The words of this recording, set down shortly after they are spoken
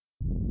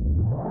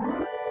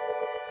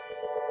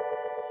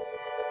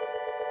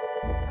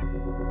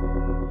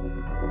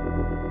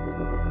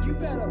You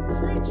better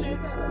preach it.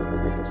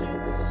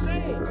 Say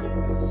it.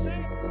 Say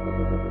it.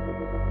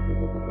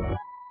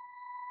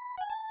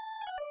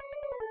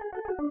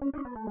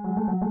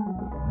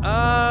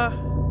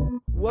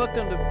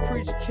 Welcome to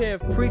Preach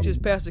Kev Preaches,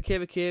 Pastor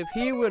Kev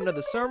here with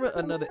another sermon,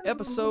 another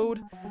episode.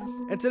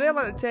 And today I'd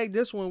like to tag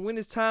this one, when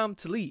it's time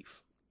to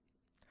leave.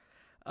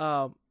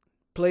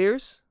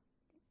 Players,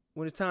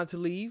 when it's time to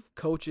leave,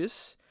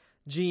 coaches,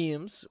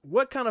 GMs,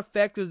 what kind of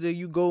factors do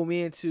you go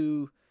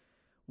into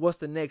what's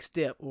the next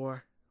step,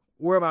 or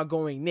where am I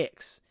going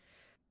next?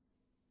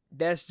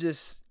 That's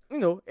just,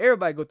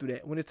 everybody go through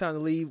that. When it's time to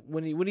leave,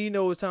 when do you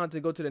know it's time to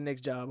go to the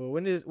next job, or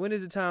when is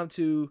it time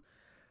to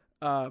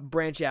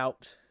branch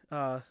out,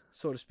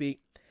 so to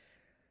speak.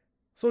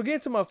 So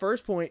again, to my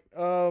first point,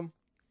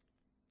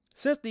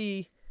 since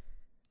the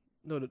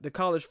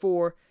College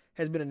 4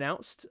 has been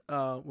announced,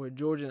 where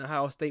Georgia and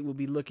Ohio State will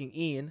be looking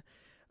in,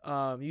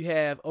 you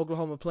have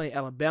Oklahoma playing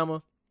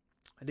Alabama,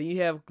 and then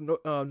you have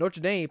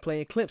Notre Dame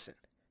playing Clemson.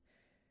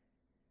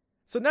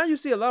 So now you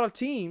see a lot of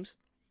teams,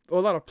 or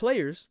a lot of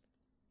players,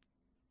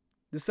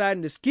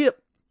 deciding to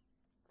skip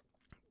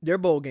their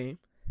bowl game,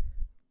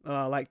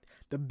 like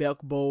the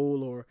Belk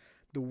Bowl or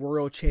the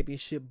World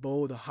Championship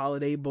Bowl, the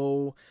Holiday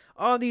Bowl,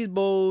 all these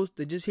bowls,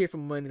 they're just here for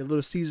money. The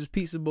Little Caesars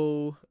Pizza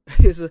Bowl,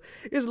 it's a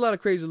lot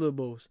of crazy little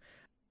bowls,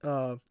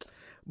 but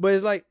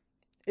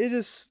it's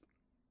just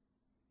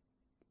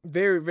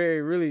very,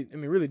 very,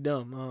 really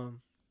dumb,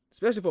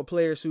 especially for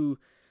players who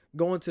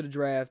go into the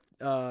draft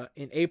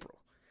in April,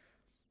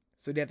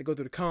 so they have to go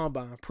through the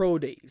combine, pro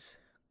days,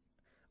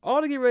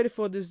 all to get ready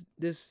for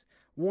this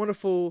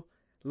wonderful,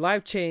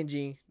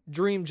 life-changing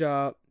dream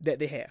job that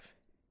they have.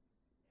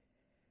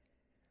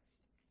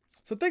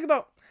 So think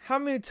about how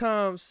many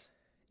times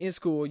in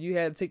school you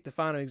had to take the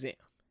final exam,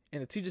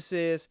 and the teacher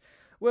says,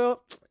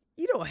 well,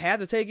 you don't have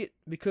to take it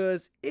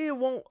because it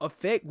won't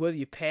affect whether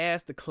you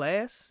pass the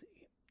class.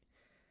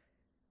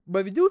 But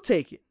if you do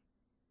take it,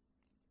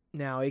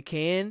 now it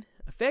can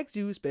affect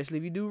you, especially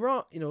if you do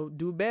wrong,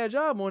 do a bad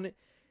job on it.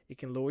 It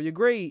can lower your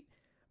grade,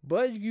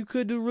 but you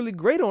could do really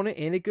great on it,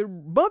 and it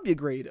could bump your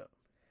grade up.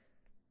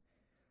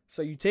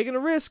 So you're taking a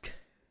risk.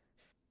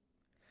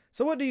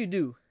 So what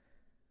do?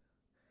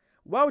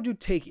 Why would you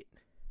take it?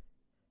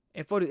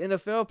 And for the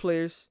NFL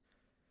players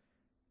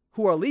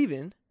who are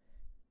leaving,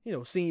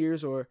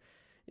 seniors or,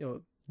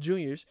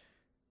 juniors,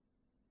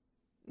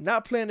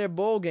 not playing their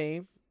bowl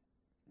game,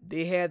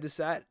 they had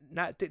decided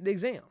not to take the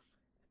exam.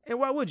 And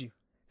why would you?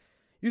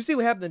 You see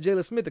what happened to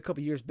Jalen Smith a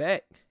couple years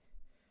back.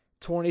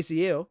 Torn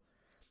ACL.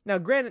 Now,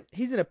 granted,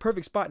 he's in a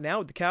perfect spot now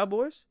with the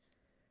Cowboys,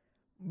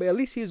 but at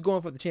least he was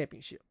going for the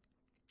championship.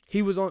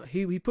 He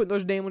put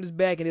Notre Dame on his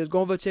back, and he was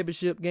going for a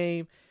championship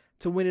game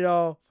to win it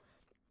all.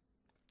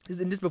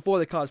 And this before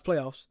the college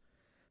playoffs.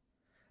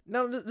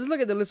 Now, let's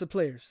look at the list of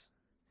players.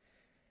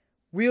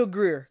 Will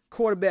Greer,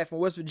 quarterback from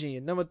West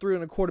Virginia, number 3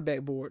 on the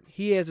quarterback board.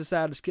 He has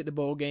decided to skip the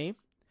bowl game.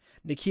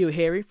 N'Keal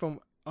Harry from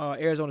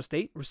Arizona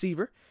State,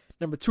 receiver,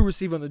 number 2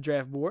 receiver on the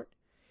draft board.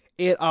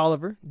 Ed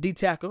Oliver, D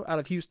tackle out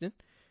of Houston,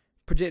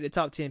 projected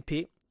top 10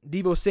 pick.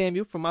 Deebo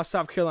Samuel from my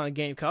South Carolina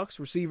Gamecocks,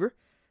 receiver,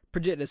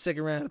 projected a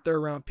second round and third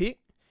round pick.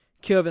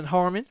 Kelvin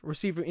Harmon,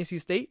 receiver from NC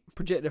State,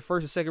 projected a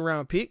first and second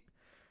round pick.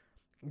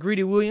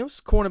 Greedy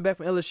Williams, cornerback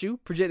from LSU,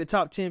 projected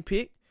top 10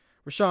 pick.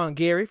 Rashad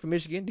Gary from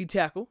Michigan, D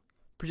tackle,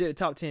 projected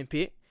top 10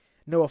 pick.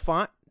 Noah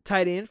Fant,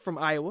 tight end from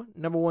Iowa,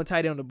 number 1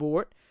 tight end on the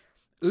board.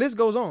 The list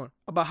goes on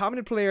about how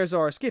many players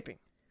are skipping,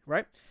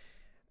 right?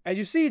 As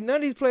you see, none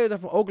of these players are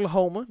from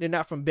Oklahoma. They're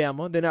not from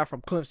Bama. They're not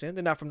from Clemson.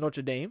 They're not from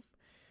Notre Dame.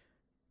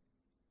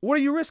 What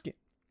are you risking?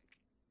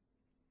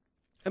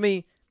 I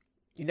mean,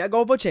 you're not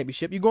going for a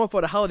championship. You're going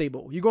for the Holiday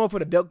Bowl. You're going for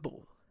the Belk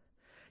Bowl.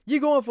 You're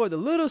going for the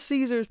Little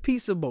Caesars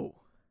Pizza Bowl.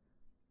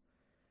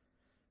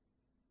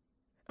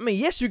 I mean,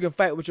 yes, you can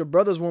fight with your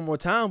brothers one more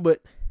time,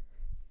 but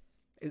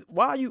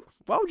why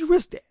would you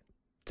risk that?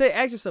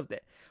 Ask yourself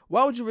that.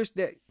 Why would you risk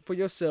that for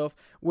yourself,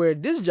 where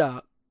this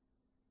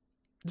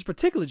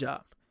particular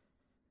job,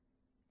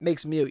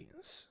 makes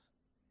millions?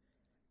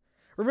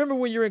 Remember,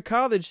 when you're in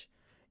college,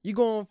 you're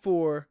going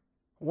for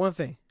one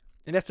thing,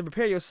 and that's to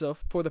prepare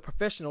yourself for the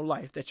professional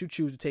life that you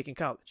choose to take in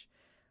college.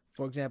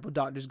 For example,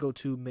 doctors go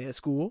to med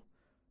school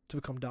to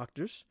become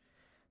doctors.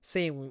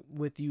 Same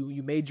with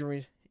you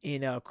majoring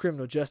in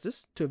criminal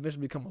justice to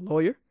eventually become a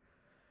lawyer.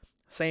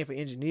 Same for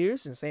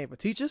engineers and same for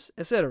teachers,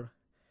 etc.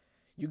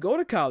 You go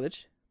to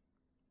college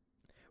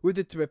with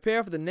it to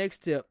prepare for the next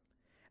step.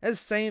 That's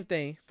the same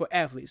thing for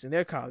athletes in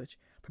their college,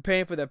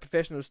 preparing for their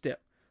professional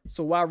step.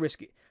 So why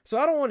risk it? So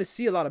I don't want to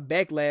see a lot of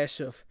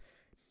backlash of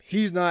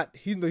he's not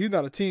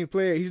a team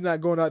player. He's not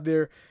going out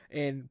there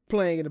and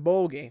playing in the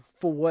bowl game.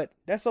 For what?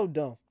 That's so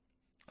dumb.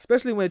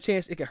 Especially when a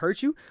chance it could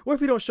hurt you. What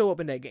if you don't show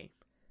up in that game?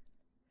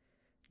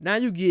 Now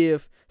you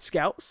give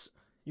scouts,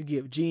 you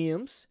give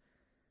GMs,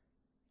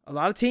 a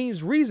lot of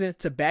teams reason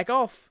to back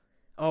off.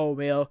 Oh,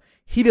 well,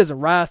 he doesn't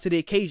rise to the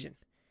occasion.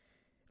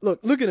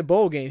 Look at the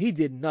bowl game. He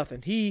did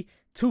nothing. He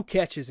 2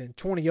 catches and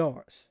 20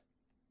 yards.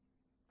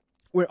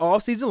 When all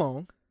season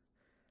long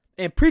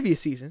and previous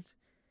seasons,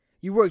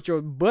 you worked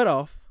your butt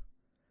off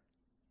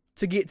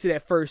to get to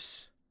that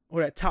first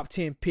or that top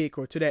 10 pick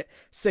or to that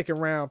second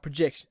round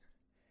projection.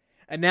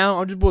 And now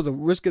I'm just supposed to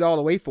risk it all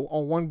away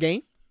on one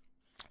game?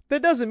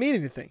 That doesn't mean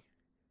anything.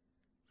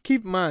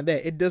 Keep in mind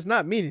that it does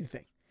not mean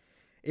anything.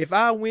 If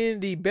I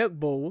win the Belk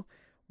Bowl,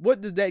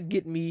 what does that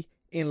get me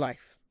in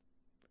life?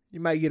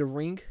 You might get a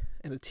ring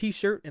and a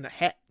t-shirt and a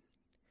hat.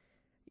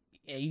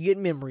 And you get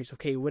memories,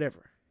 okay,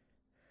 whatever.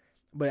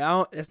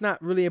 But that's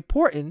not really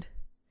important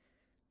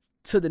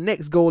to the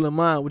next goal in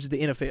mind, which is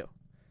the NFL.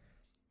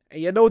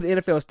 And you know what the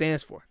NFL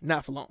stands for.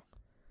 Not for long.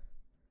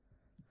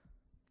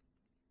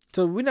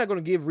 So we're not going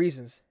to give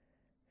reasons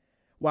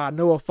why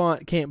Noah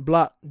Fant can't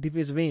block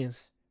defensive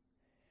ends,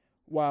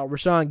 while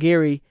Rashawn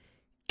Gary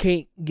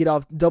can't get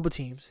off double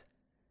teams,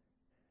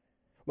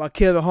 while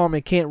Kevin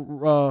Harmon can't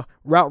route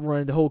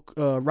run the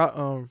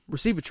whole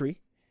receiver tree,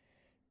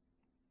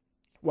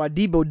 while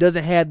Debo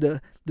doesn't have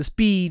the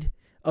speed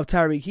of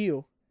Tyreek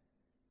Hill.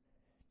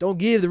 Don't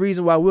give the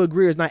reason why Will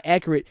Grier is not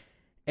accurate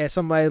as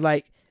somebody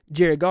like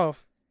Jared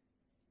Goff.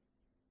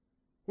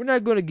 We're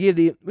not going to give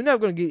the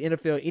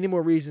NFL any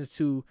more reasons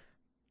to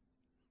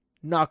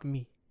knock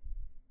me.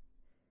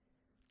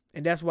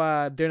 And that's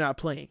why they're not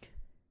playing.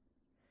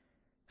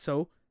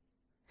 So,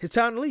 it's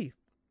time to leave.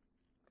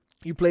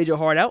 You played your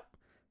heart out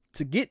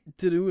to get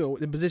to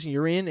the position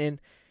you're in, and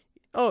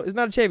it's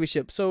not a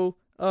championship. So,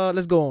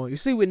 let's go on. You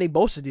see what Nick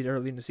Bosa did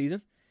early in the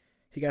season.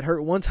 He got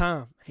hurt one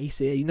time. He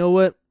said, you know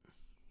what?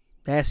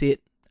 That's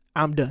it.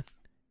 I'm done.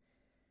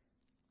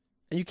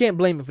 And you can't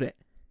blame him for that.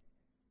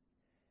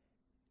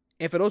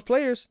 And for those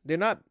players, they're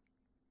not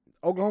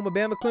Oklahoma,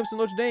 Bama, Clemson,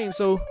 Notre Dame,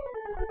 so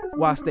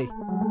why stay?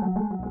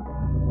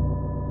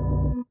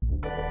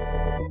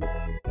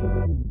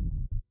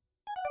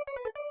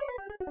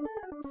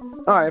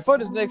 All right, for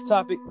this next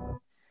topic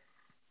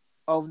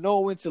of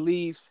knowing when to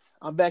leave,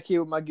 I'm back here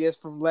with my guest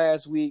from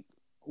last week,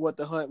 What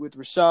the Hunt with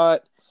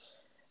Rashad.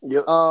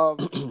 Yep.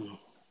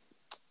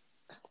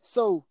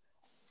 So,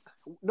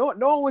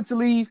 knowing when to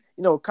leave,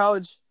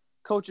 college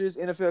coaches,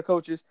 NFL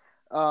coaches.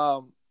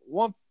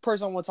 One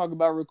person I want to talk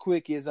about real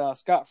quick is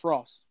Scott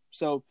Frost.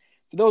 So,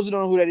 for those who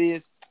don't know who that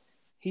is,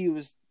 he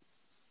was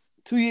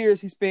 2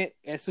 years he spent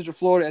at Central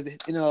Florida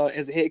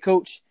as a head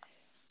coach.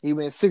 He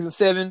went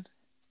 6-7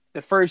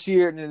 the first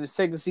year, and then the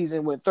second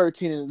season went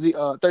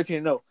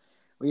 13-0.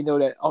 We know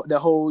that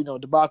whole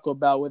debacle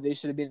about whether they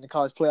should have been in the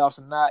college playoffs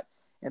or not,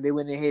 and they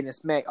went ahead and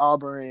smacked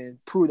Auburn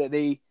and proved that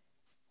they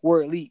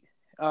were elite.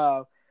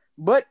 But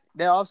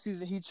that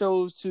offseason, he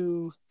chose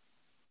to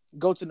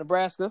go to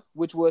Nebraska,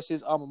 which was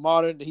his alma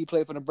mater. He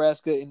played for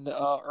Nebraska in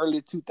the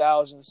early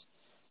 2000s,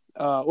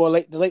 or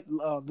the late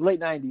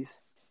 90s,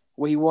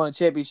 where he won a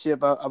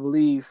championship, I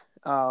believe.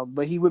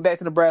 But he went back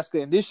to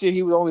Nebraska, and this year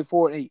he was only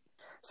 4-8.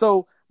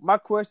 So my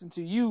question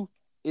to you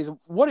is,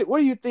 what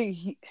do you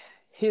think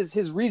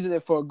his reasoning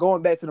for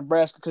going back to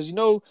Nebraska? Because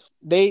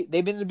they've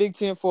been in the Big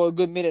Ten for a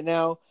good minute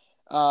now,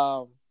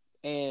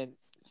 and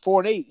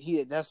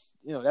 4-8. That's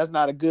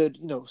not a good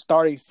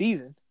starting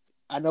season.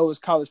 I know it's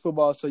college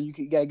football, so you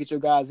gotta get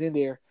your guys in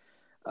there.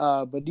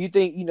 But do you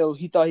think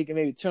he thought he could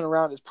maybe turn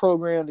around his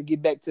program to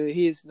get back to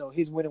his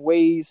winning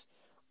ways?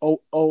 Or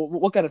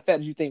what kind of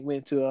factors do you think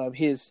went into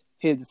his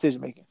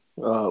decision making?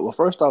 Well,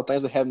 first off,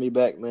 thanks for having me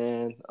back,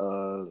 man.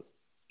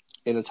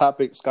 In the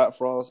topic, Scott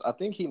Frost, I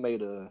think he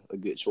made a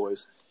good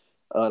choice.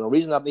 The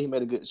reason I think he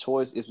made a good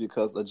choice is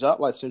because a job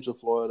like Central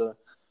Florida,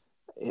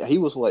 he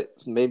was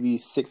maybe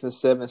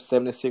 6-7,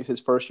 7-6 his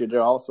first year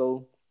there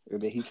also,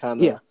 and then he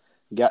kind of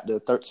got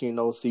the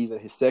 13-0 season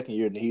his second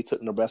year, and then he took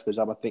the Nebraska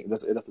job. I think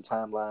that's the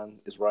timeline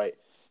is right.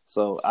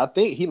 So I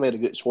think he made a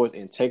good choice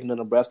in taking the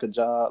Nebraska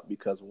job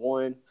because,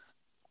 one,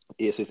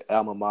 it's his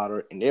alma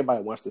mater, and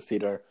everybody wants to see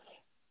their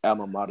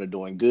alma mater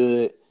doing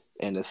good.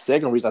 And the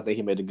second reason I think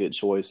he made a good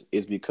choice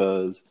is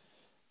because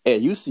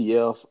at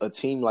UCF, a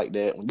team like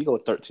that, when you go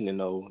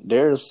 13-0,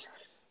 there's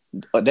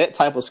that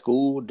type of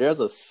school, there's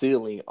a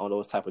ceiling on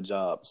those type of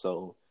jobs.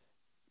 So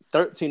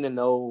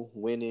 13-0,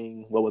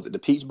 winning, the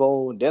Peach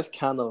Bowl, that's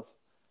kind of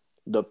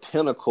the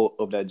pinnacle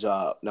of that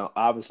job. Now,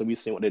 obviously, we've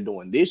seen what they're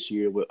doing this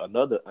year with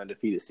another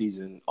undefeated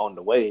season on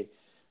the way,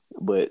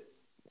 but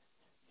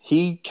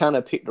he kind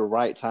of picked the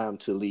right time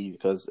to leave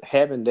because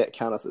having that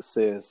kind of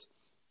success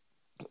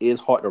is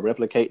hard to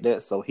replicate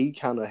that. So he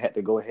kind of had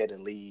to go ahead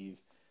and leave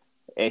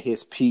at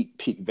his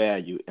peak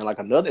value. And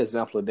another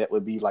example of that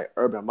would be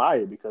Urban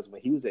Meyer, because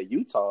when he was at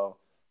Utah,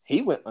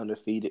 he went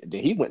undefeated.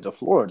 Then he went to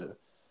Florida.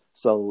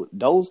 So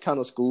those kind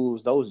of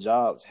schools, those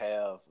jobs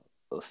have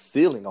a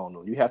ceiling on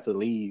them. You have to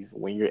leave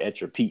when you're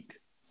at your peak.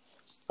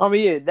 I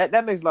mean, yeah,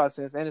 that makes a lot of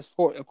sense, and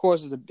of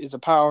course it's a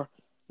Power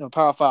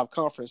 5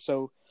 conference.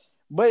 So,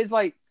 but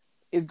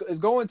it's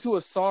going to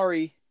a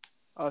sorry.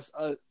 I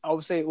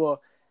would say,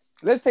 well,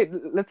 let's take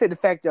the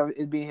fact of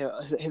it being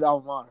his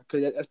alma mater,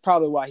 because that's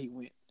probably why he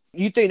went.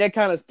 You think that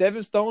kind of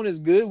stepping stone is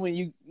good when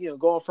you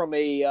going from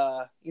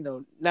a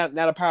not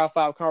a Power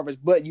 5 conference,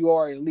 but you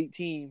are an elite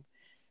team,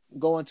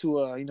 going to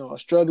a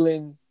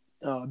struggling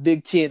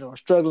Big Ten or a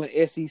struggling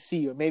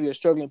SEC or maybe a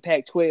struggling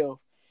Pac-12,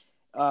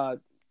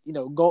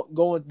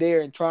 going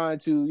there and trying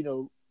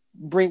to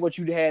bring what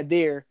you had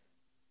there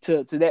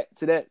to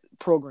that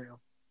program?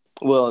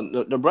 Well,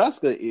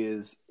 Nebraska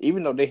is,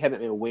 even though they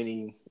haven't been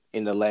winning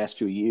in the last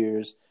few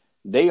years,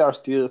 they are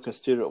still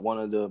considered one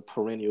of the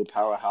perennial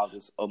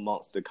powerhouses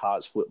amongst the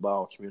college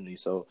football community.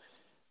 So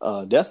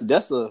that's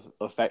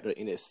a factor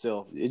in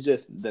itself. It's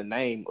just the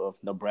name of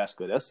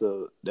Nebraska.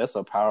 That's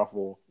a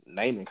powerful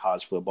name in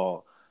college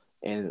football.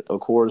 And of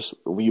course,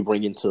 when you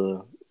bring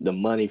into the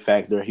money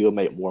factor, he'll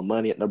make more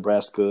money at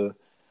Nebraska.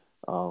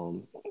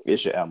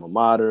 It's your alma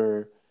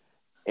mater,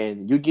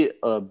 and you get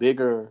a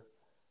bigger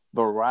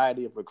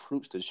variety of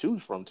recruits to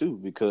choose from too.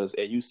 Because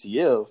at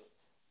UCF,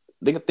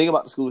 think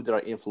about the schools that are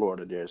in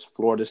Florida. There's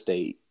Florida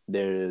State,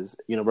 there's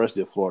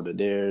University of Florida,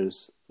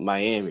 there's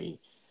Miami.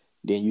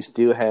 Then you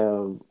still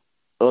have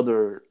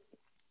other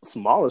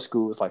smaller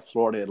schools like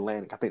Florida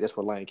Atlantic. I think that's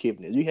where Lane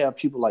Kiffin is. You have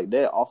people like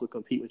that also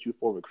compete with you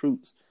for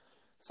recruits.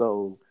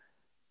 So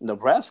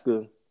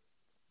Nebraska,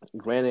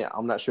 granted,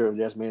 I'm not sure if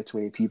there's been too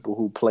many people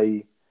who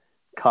play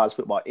college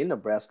football in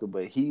Nebraska,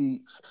 but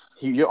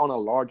you're on a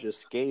larger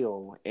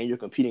scale and you're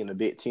competing in the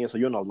Big Ten, so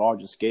you're on a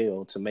larger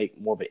scale to make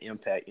more of an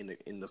impact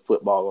in the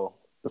football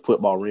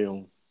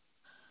realm.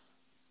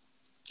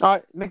 All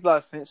right, makes a lot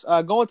of sense.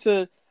 Going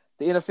to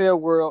the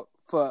NFL world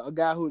for a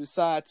guy who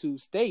decided to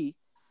stay,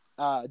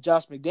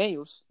 Josh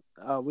McDaniels.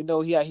 We know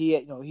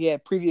he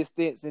had previous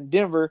stints in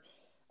Denver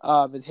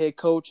as head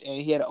coach,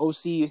 and he had an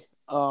OC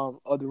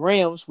of the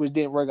Rams, which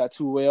didn't work out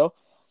too well.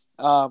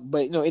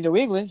 But in New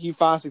England, he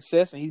found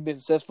success, and he's been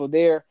successful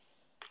there.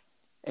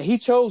 And he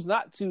chose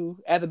not to,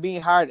 after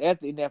being hired as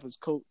the Indianapolis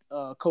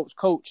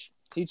coach.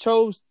 He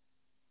chose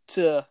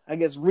to, I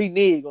guess,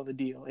 renege on the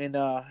deal, and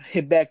he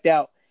backed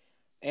out.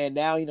 And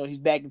now he's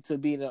back into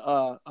being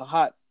a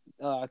hot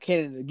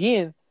candidate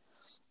again.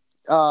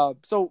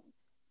 So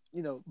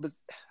but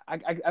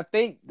I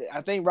think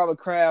Robert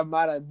Kraft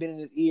might have been in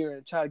his ear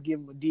and try to give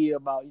him a deal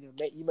about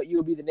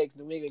you'll be the next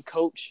New England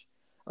coach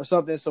or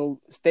something. So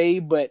stay,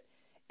 but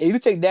if you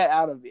take that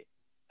out of it,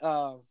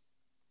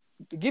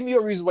 give me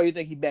your reason why you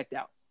think he backed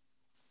out.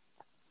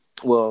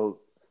 Well,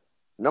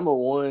 number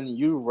one,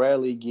 you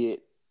rarely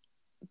get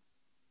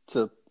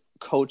to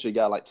coach a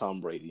guy like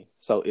Tom Brady.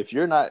 So if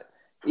you're not,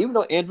 even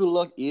though Andrew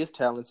Luck is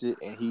talented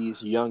and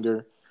he's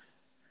younger,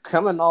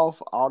 coming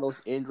off all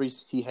those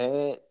injuries he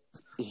had,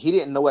 he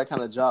didn't know what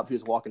kind of job he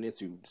was walking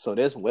into. So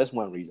that's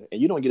one reason.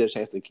 And you don't get a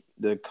chance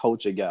to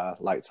coach a guy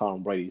like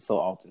Tom Brady so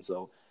often.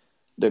 So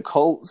the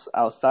Colts,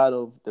 outside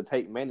of the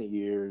Peyton Manning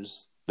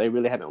years, they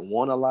really haven't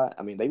won a lot.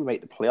 I mean, they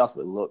made the playoffs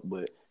with Luck,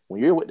 but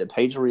when you're with the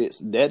Patriots,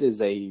 that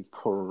is a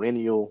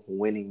perennial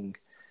winning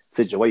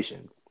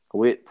situation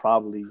with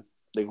probably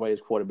the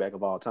greatest quarterback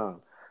of all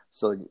time.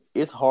 So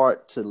it's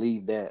hard to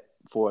leave that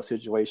for a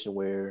situation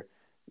where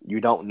you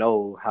don't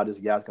know how this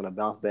guy's going to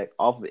bounce back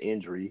off of the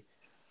injury.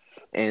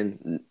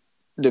 And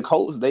the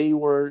Colts, they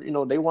weren't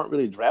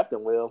really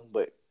drafting well,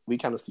 but we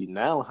kind of see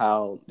now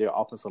how their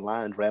offensive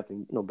line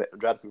drafting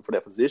for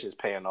that position is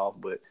paying off.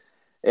 But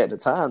at the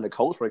time, the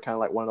Colts were kind of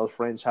like one of those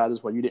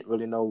franchises where you didn't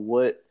really know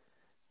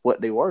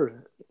what they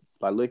were.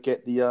 Like, look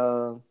at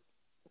the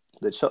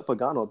Chuck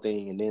Pagano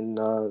thing, and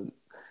then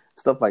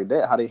stuff like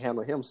that, how they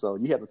handle him. So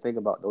you have to think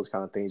about those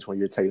kind of things when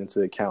you're taking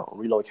into account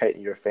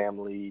relocating your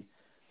family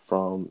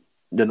from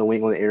the New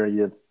England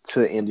area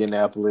to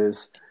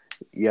Indianapolis.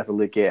 You have to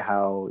look at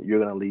how you're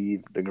going to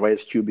leave the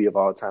greatest QB of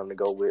all time to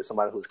go with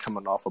somebody who's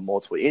coming off of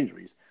multiple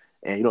injuries,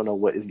 and you don't know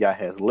what this guy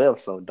has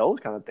left. So those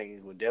kind of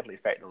things would definitely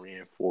factor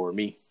in for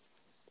me.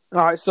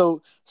 All right,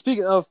 so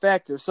speaking of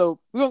factors, so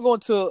we're gonna go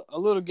into a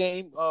little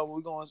game.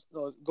 We're gonna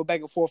go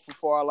back and forth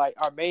for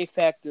our main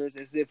factors,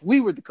 as if we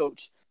were the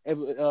coach in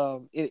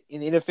the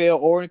NFL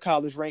or in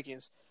college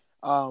rankings,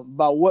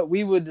 about what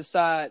we would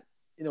decide.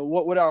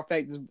 What are our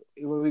factors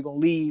when we're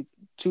gonna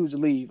choose to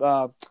leave.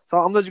 So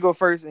I'm gonna let you go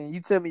first, and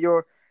you tell me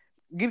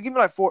give me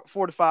like four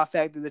to five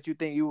factors that you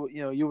think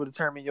you would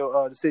determine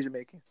your decision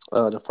making.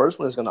 The first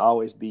one is going to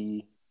always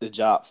be the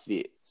job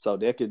fit. So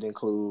that could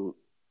include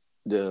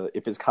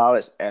if it's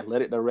college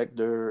athletic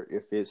director,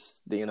 if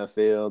it's the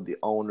NFL, the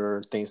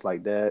owner, things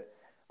like that.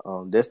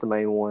 That's the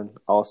main one.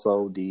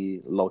 Also,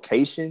 the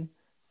location.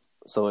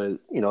 So,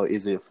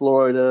 is it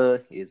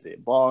Florida? Is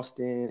it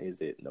Boston?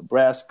 Is it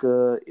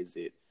Nebraska? Is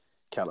it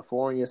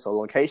California? So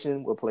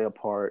location will play a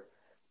part.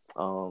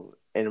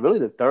 And really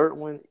the third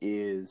one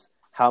is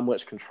how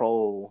much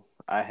control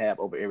I have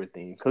over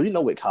everything. Because,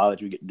 with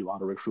college, you get to do all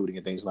the recruiting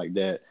and things like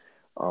that.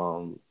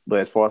 But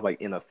as far as like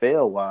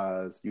NFL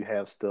wise, you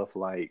have stuff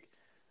like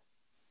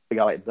a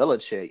guy like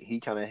Belichick. He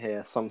kind of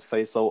has some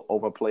say so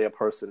over player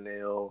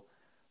personnel,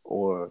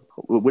 or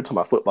we're talking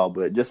about football,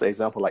 but just an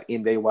example like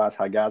NBA wise,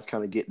 how guys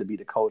kind of get to be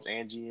the coach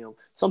and GM,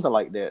 something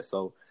like that.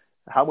 So,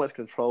 how much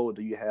control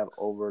do you have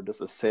over the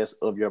success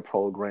of your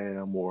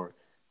program or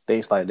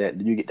things like that?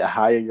 Do you get to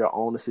hire your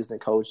own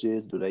assistant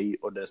coaches?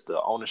 Or does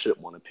the ownership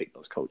want to pick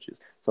those coaches?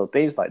 So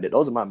things like that.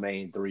 Those are my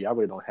main three. I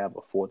really don't have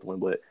a fourth one,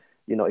 but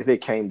if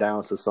it came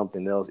down to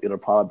something else, it'll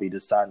probably be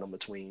deciding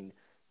between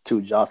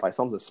two jobs, like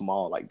something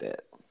small like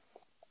that.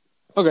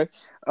 Okay.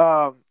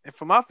 And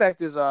for my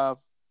factors,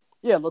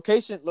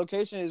 location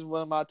is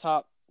one of my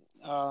top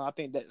I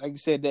think that, like you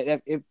said,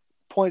 that it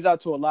points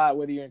out to a lot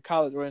whether you're in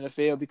college or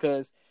NFL,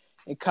 because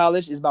in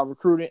college it's about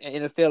recruiting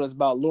and NFL is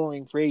about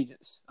luring free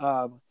agents.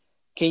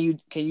 Can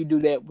you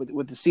do that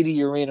with the city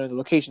you're in or the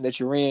location that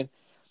you're in?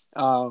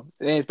 And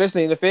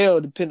especially in the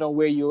NFL, depending on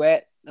where you're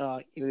at,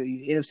 either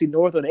the NFC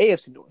North or the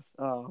AFC North,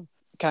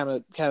 kind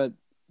of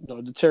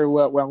deter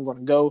where I'm going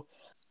to go.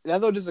 And I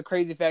know this is a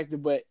crazy factor,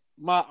 but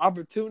my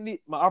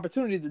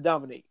opportunity to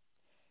dominate.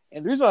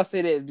 And the reason why I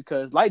say that is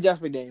because, like Josh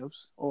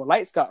McDaniels or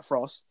like Scott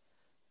Frost,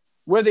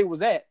 where they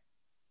was at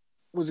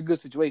was a good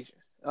situation.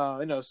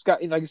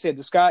 Scott, like you said,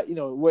 the Scott,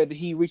 whether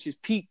he reaches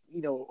peak,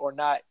 or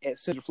not at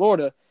Central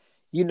Florida,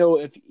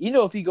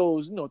 if he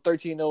goes,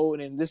 13-0,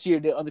 and then this year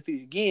they're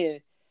undefeated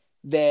again,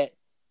 that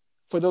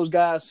for those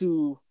guys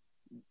who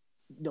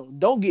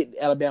don't get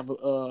Alabama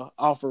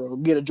offer or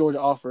get a Georgia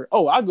offer,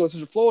 I'll go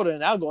to Florida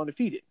and I'll go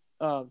undefeated,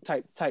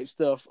 type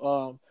stuff.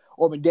 Or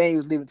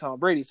McDaniels leaving Tom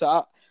Brady.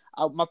 So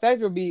my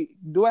factor would be,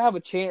 do I have a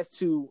chance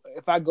to,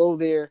 if I go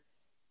there,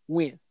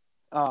 win?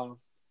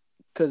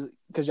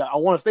 Because I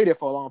want to stay there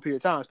for a long period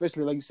of time,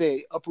 especially like you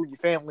said, uprooting your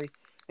family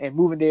and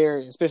moving there,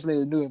 and especially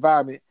in a new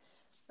environment.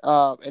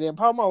 And then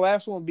probably my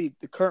last one would be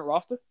the current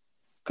roster,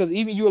 because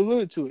even you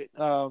alluded to it.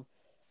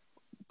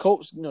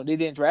 Colts, they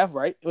didn't draft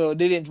right. Well,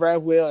 they didn't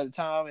draft well at the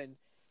time, and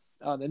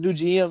the new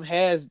GM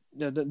has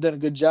done a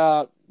good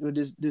job with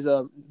this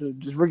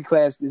rookie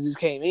class that just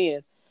came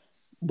in.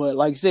 But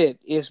like I said,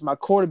 it's my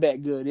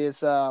quarterback good.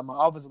 It's my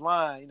offensive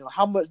line.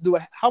 How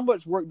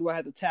much work do I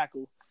have to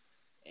tackle?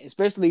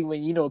 Especially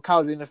when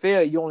college and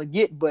NFL, you only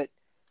get but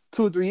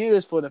 2 or 3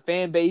 years for the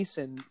fan base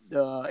and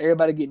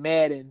everybody get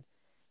mad and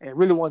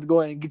really want to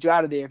go ahead and get you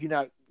out of there if you're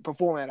not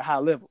performing at a high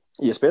level.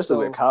 Yeah, especially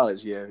with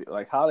college. Yeah,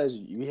 like college,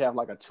 you have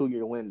like a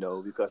 2-year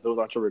window because those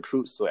aren't your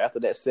recruits. So after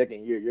that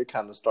second year, you're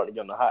kind of starting to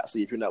get on the hot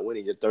seat if you're not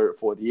winning your third,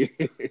 fourth year.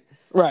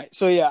 Right.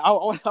 So yeah, I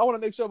want to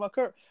make sure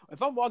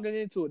if I'm walking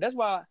into it, that's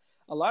why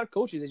a lot of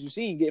coaches, as you've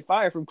seen, get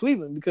fired from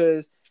Cleveland,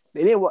 because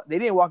they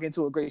didn't walk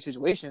into a great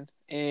situation,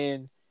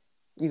 and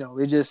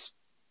it just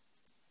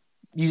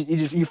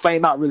you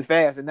flame out really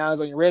fast, and now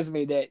it's on your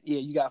resume that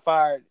you got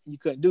fired, you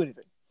couldn't do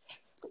anything.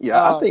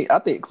 Yeah, I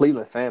think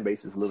Cleveland fan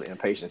base is a little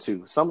impatient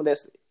too. Some of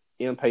that's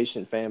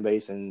impatient fan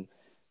base, and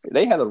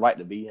they have the right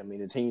to be. I mean,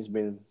 the team's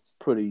been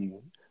pretty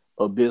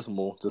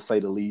abysmal, to say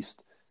the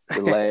least,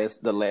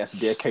 the last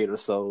decade or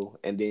so.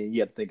 And then you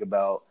have to think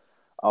about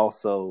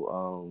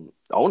also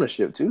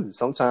ownership too.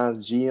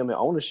 Sometimes GM and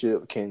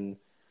ownership can,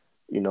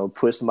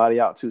 push somebody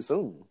out too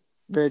soon.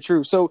 Very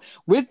true. So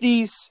with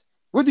these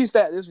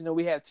factors,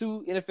 we have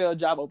 2 NFL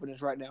job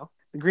openings right now: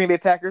 the Green Bay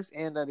Packers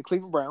and the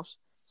Cleveland Browns.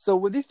 So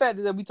with these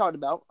factors that we talked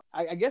about,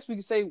 I guess we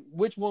can say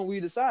which one we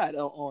decide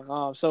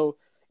on. So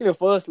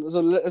for us,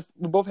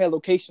 we both have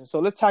locations. So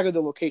let's tackle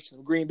the location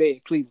of Green Bay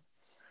and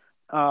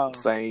Cleveland.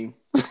 Same.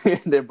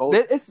 they're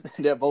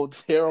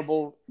both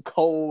terrible,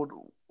 cold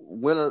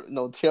winter,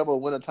 terrible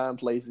wintertime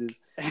places.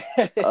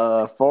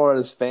 As far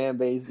as fan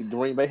base,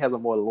 Green Bay has a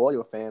more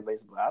loyal fan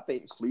base, but I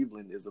think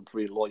Cleveland is a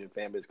pretty loyal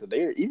fan base, because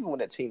even when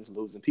that team's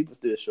losing, people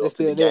still show up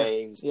to the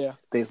games,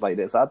 things like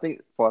that. So I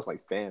think as far as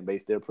like fan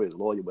base, they're pretty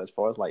loyal. But as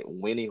far as like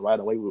winning right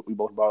away, we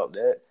both brought up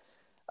that.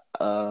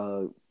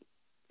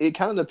 It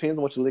kind of depends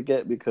on what you look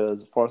at,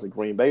 because as far as the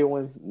Green Bay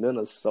one,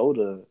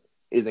 Minnesota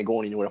isn't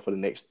going anywhere for the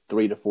next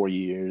 3 to 4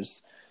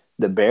 years.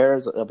 The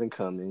Bears are up and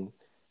coming.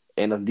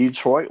 And if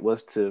Detroit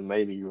was to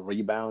maybe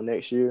rebound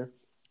next year,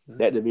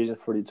 that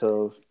division's pretty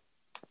tough.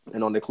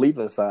 And on the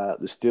Cleveland side,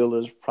 the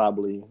Steelers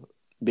probably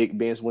Big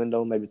Ben's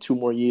window, maybe 2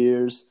 more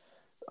years.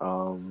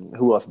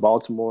 Who else?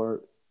 Baltimore.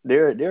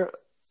 They're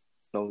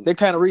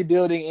kind of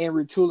rebuilding and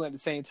retooling at the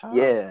same time.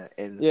 Yeah.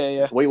 And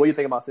What do you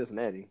think about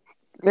Cincinnati?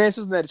 Man,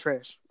 Cincinnati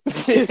trash.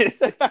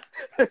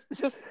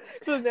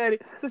 Cincinnati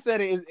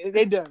is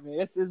they done, man.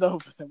 It's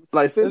over.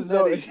 Like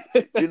Cincinnati,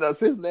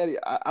 Cincinnati.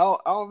 I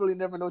don't really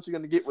never know what you're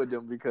gonna get with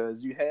them,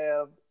 because you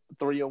have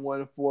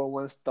 3-1,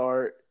 4-1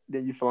 start,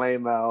 then you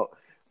flame out,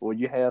 or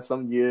you have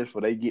some years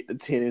where they get the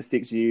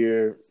 10-6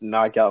 year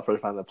knockout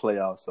first round of the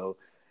playoffs. So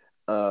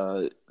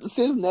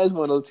Cincinnati's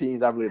one of those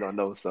teams I really don't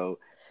know. So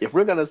if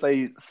we're gonna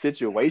say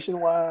situation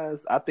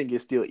wise, I think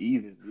it's still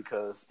even,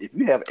 because if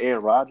you have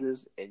Aaron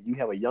Rodgers and you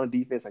have a young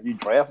defense and you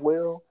draft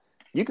well,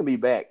 you can be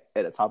back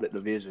at the top of that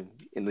division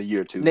in the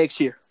year or 2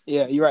 next year.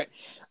 Yeah, you're right.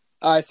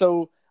 All right.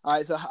 So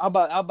how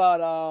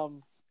about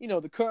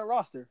the current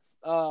roster?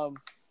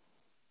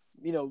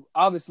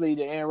 Obviously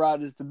the Aaron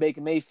Rodgers to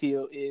Baker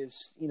Mayfield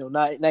is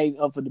not even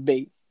up for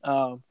debate.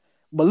 But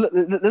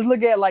let's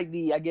look at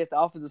the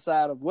offensive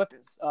side of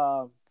weapons.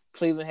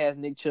 Cleveland has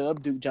Nick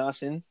Chubb, Duke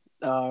Johnson.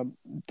 The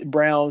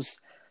Browns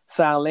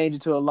signed Landry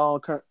to a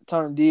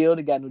long-term deal.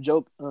 They got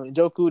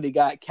Njoku. They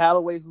got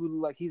Callaway, who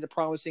look like he's a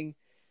promising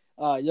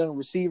young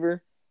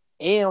receiver.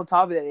 And on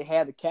top of that, they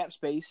have the cap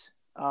space.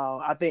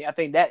 I think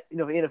that for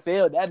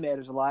NFL that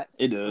matters a lot.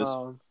 It does.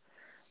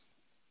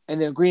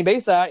 And then Green Bay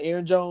side,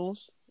 Aaron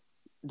Jones,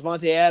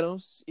 Devontae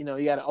Adams. You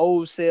got an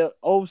old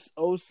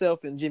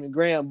self and Jimmy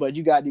Graham, but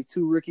you got these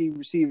 2 rookie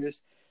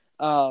receivers.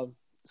 So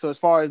as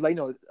far as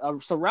a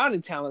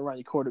surrounding talent around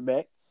your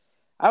quarterback,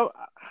 I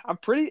I'm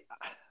pretty.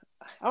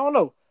 I don't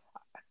know.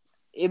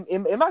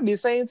 It might be the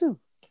same too.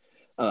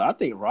 I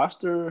think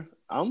roster,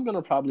 I'm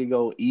gonna probably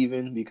go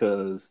even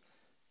because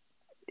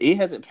it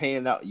hasn't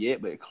panned out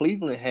yet, but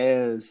Cleveland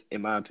has,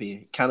 in my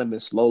opinion, kind of been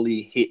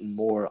slowly hitting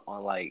more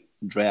on like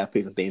draft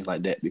picks and things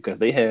like that because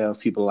they have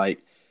people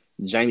like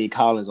Jamie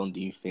Collins on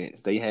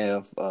defense. They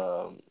have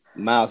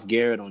Myles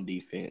Garrett on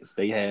defense.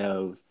 They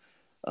have,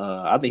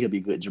 I think he'll be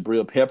good,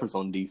 Jabril Peppers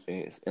on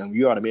defense. And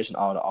you already mentioned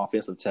all the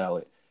offensive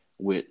talent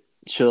with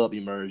Chubb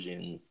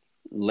emerging,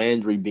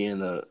 Landry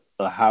being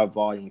a high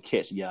volume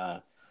catch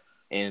guy,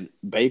 and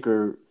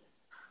Baker.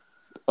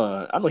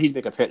 I know he's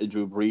been compared to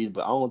Drew Brees,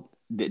 but I don't.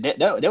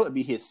 That would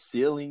be his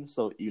ceiling.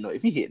 So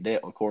if he hit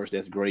that, of course,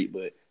 that's great.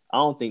 But I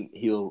don't think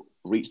he'll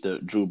reach the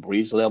Drew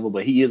Brees level.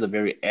 But he is a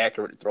very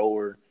accurate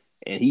thrower,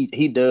 and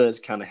he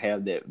does kind of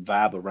have that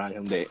vibe around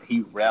him that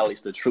he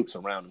rallies the troops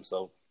around him.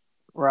 So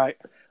Right.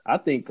 I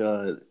think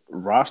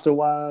roster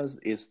wise,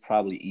 it's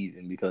probably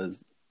even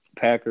because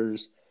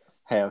Packers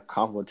have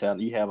comparable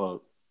talent. You have a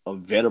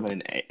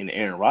veteran in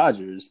Aaron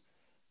Rodgers,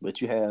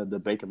 but you have the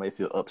Baker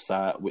Mayfield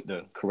upside with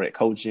the correct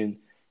coaching.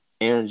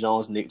 Aaron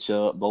Jones, Nick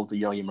Chubb, both the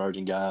young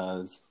emerging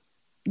guys.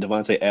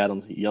 Devontae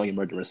Adams, young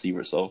emerging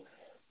receiver. So,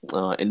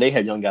 and they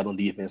have young guys on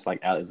defense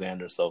like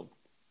Alexander. So,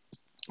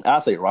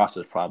 I'd say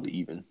roster is probably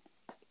even.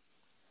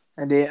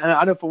 And then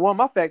I know for one of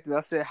my factors,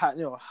 I said,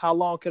 how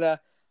long can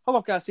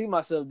I see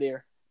myself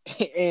there?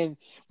 And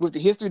with the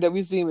history that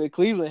we've seen with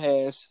Cleveland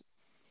has,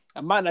 I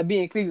might not be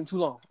in Cleveland too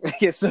long.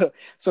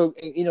 so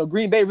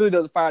Green Bay really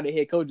doesn't fire their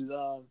head coaches.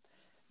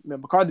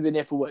 McCarthy been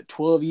there for what,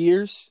 12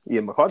 years?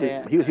 Yeah, McCarthy,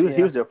 And, he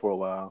was there for a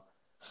while.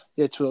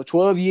 Yeah,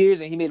 12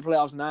 years, and he made the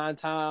playoffs 9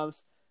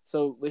 times.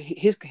 So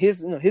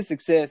his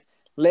success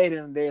led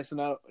him there.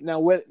 So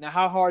now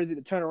how hard is it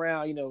to turn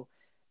around?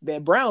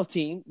 That Browns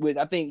team with,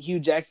 I think, Hugh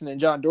Jackson and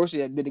John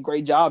Dorsey have did a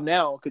great job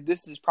now, because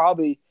this is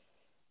probably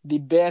the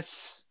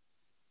best.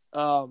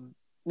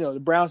 The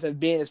Browns have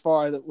been as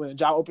far as when a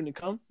job opening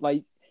come.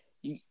 Like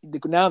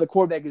now the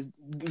quarterback is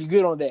you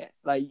good on that.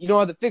 Like you don't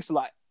have to fix a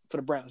lot for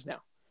the Browns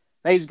now.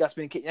 Now you just got to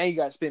spend. Now you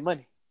got to spend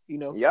money.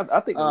 Yeah,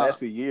 I think the last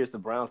few years the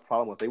Browns'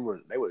 problem was they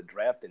were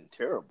drafting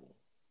terrible.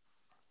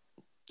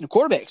 The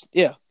quarterbacks,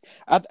 yeah.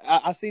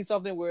 I seen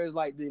something where it's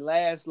like the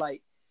last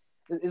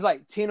it's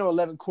like 10 or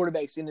 11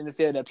 quarterbacks in the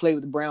NFL that play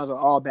with the Browns are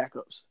all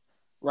backups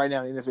right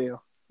now in the NFL.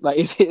 Like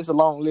it's a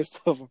long list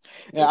of them.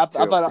 And I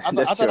thought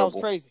that was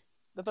crazy.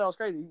 I thought it was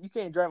crazy. You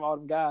can't draft all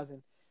them guys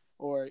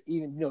or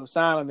even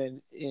sign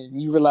them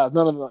and you realize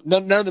none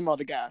of them are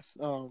the guys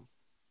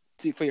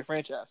for your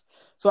franchise.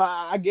 So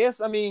I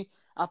guess I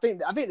think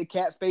the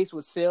cap space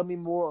would sell me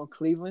more on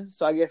Cleveland.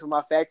 So I guess with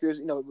my factors,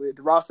 with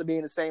the roster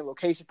being the same,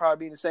 location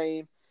probably being the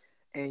same,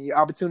 and your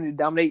opportunity to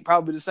dominate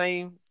probably the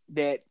same,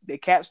 that the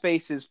cap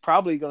space is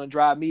probably going to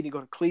drive me to go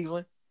to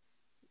Cleveland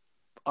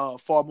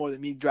far more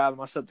than me driving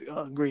myself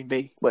to Green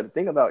Bay. But the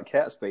thing about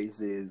cap space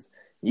is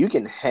you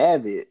can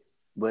have it,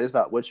 but it's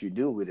about what you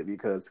do with it,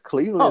 because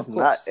Cleveland is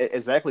not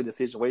exactly the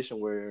situation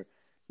where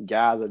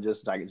guys are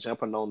just like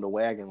jumping on the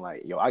wagon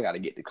like, yo, I got to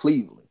get to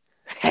Cleveland.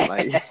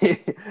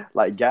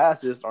 like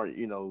guys just aren't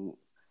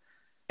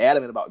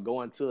adamant about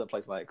going to a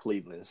place like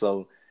Cleveland.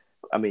 So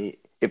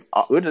if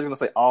we're just gonna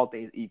say all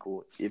things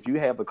equal, if you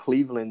have a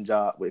Cleveland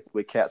job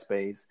with cap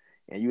space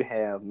and you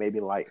have maybe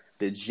like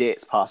the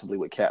Jets possibly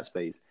with cap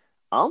space,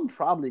 I'm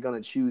probably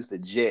gonna choose the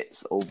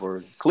Jets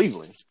over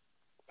Cleveland.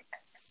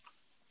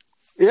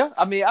 Yeah,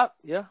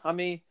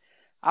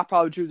 I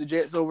probably choose the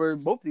Jets over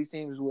both of these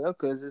teams as well,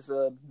 because it's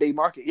a big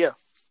market. Yeah.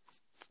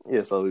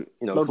 Yeah, so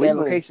Cleveland,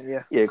 location,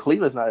 yeah,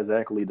 Cleveland's not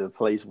exactly the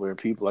place where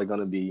people are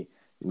going to be.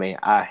 Man,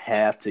 I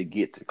have to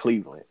get to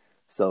Cleveland.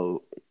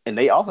 So, and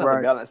they also have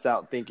to balance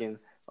out thinking,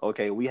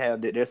 okay,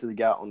 there's this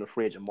guy on the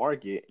fringe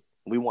market.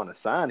 We want to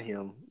sign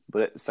him,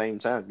 but at the same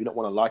time, you don't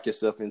want to lock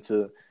yourself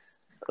into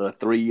a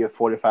 3-year,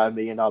 $45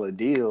 million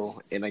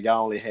deal, and the guy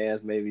only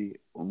has maybe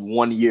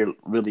 1 year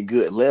really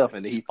good left,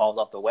 and then he falls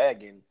off the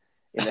wagon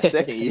in the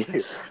second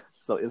year.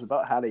 So it's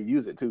about how they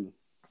use it too.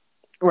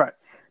 Right.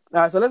 All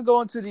right, so let's go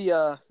on to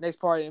the next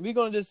part, and we're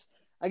going to just,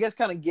 I guess,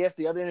 kind of guess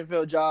the other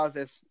NFL jobs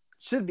that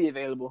should be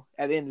available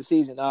at the end of the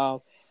season. I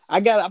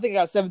think I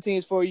got 7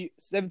 teams for you.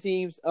 7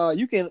 teams.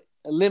 You can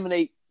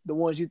eliminate the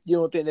ones you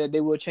don't think that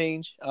they will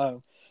change.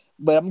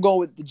 But I'm going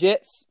with the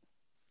Jets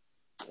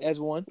as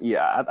one.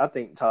 Yeah, I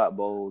think Todd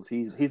Bowles,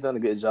 he's done a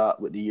good job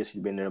with the years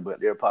he's been there, but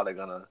they're probably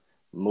going to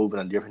move in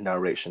a different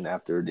direction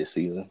after this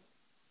season.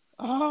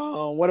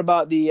 What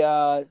about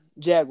the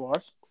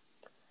Jaguars?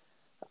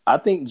 I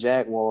think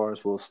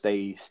Jaguars will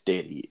stay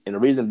steady, and the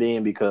reason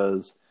being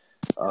because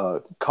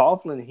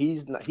Coughlin, he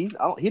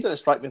doesn't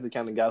strike me as the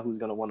kind of guy who's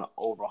going to want to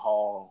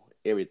overhaul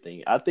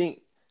everything. I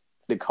think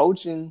the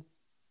coaching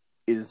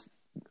is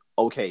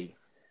okay.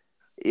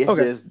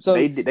 It's just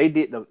they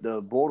did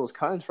the Bortles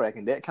contract,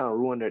 and that kind of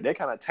ruined that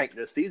kind of tanked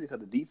their season because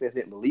the defense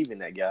didn't believe in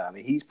that guy.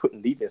 He's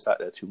putting defense out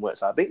there too much.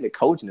 So I think the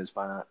coaching is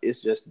fine. It's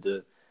just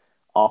the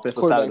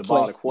offensive side of the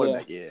ball, the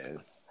quarterback. Yeah.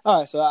 All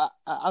right, so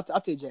I'll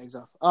take Jags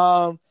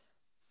off.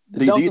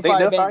 Do you think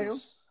they'll fire him?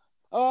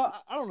 I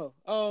don't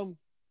know.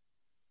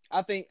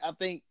 I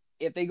think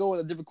if they go with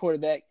a different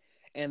quarterback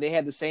and they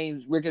had the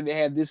same record they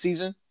had this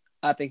season,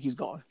 I think he's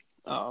gone.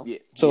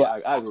 So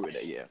I agree with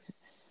that. Yeah,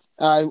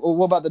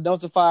 what about the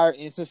dumpster fire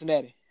in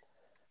Cincinnati?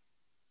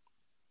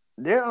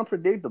 they're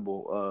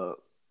unpredictable.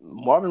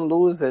 Marvin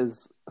Lewis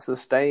has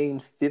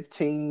sustained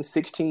 15,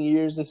 16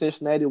 years in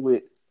Cincinnati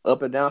with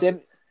up and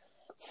down.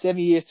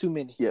 7 years too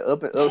many. Yeah,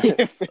 up and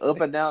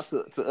up and down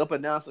to up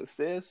and down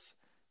success.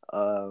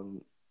 I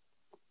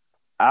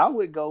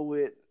would go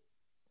with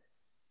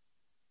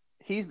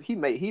he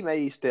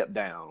may step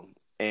down,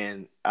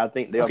 and I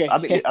think Okay. I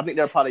think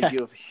they'll probably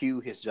give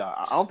Hugh his job.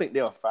 I don't think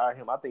they'll fire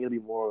him. I think it'll be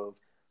more of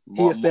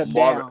He'll step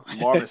down.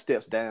 Marvin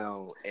steps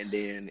down, and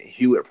then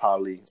Hugh would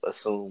probably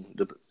assume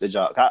the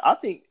job. I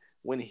think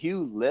when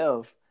Hugh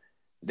left,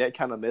 that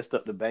kind of messed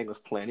up the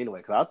Bengals' plan anyway.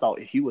 Because I thought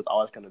Hugh was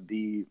always going to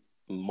be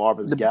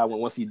Marvin's guy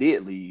once he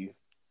did leave.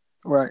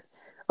 Right.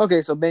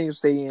 Okay, so Bengals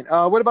stay in.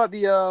 What about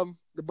the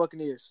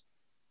Buccaneers?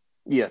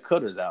 Yeah,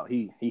 Cutter's out.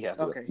 He has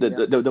to. Okay,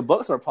 The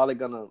Bucks are probably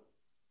gonna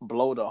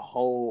blow the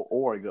whole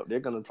org up. They're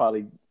gonna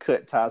probably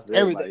cut ties with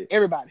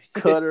everybody.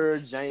 Cutter,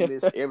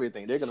 Jameis,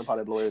 everything. They're gonna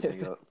probably blow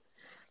everything up.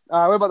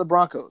 What about the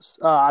Broncos?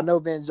 I know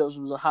Van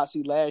Joseph was a hot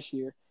seat last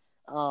year,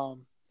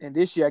 and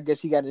this year I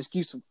guess he got an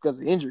excuse because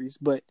of injuries.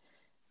 But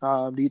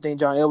do you think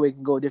John Elway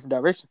can go a different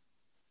direction?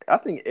 I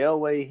think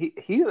Elway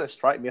he doesn't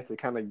strike me as the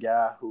kind of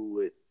guy who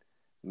would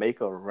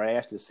make a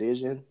rash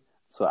decision.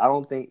 So I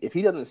don't think if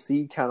he doesn't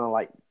see kind of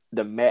like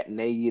the Matt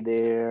Nagy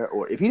there,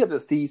 or if he doesn't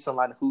see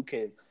somebody who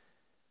can.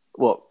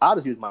 Well, I'll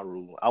just use my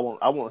rule. I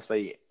won't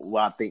say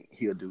what I think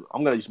he'll do.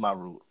 I'm gonna use my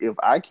rule. If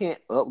I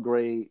can't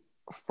upgrade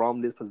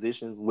from this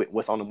position with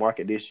what's on the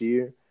market this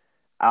year,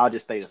 I'll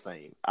just stay the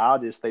same. I'll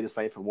just stay the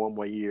same for one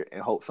more year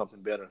and hope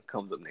something better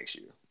comes up next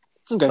year.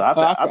 Okay. So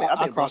I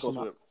think Broncos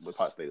would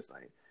probably stay the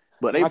same.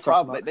 But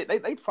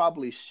they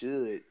probably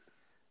should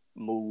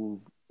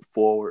move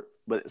forward.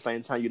 But at the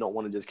same time, you don't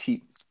want to just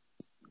keep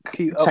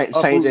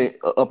changing,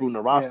 uprooting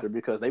the roster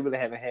because they really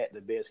haven't had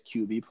the best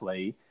QB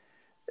play.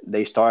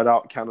 They start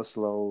out kind of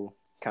slow,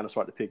 kind of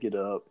start to pick it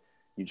up.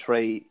 You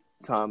trade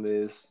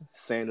Thomas,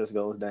 Sanders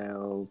goes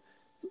down,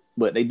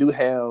 but they do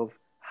have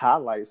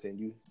highlights, and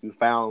you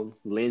found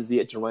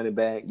Lindsey at your running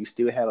back. You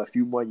still have a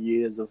few more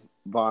years of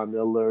Von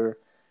Miller,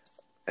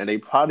 and they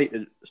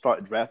probably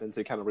start drafting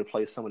to kind of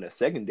replace some of their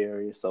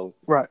secondary. So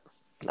right,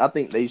 I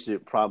think they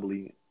should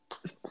probably,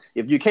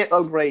 if you can't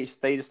upgrade,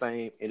 stay the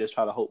same and just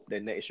try to hope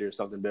that next year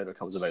something better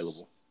comes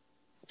available.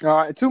 All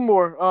right, two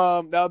more.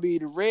 That'll be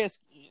the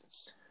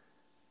Redskins.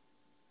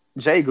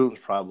 Jay Gruden's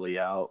probably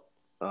out,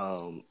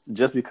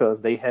 just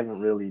because they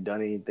haven't really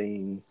done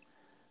anything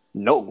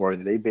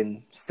noteworthy. They've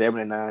been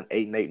 7-9,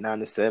 8-8,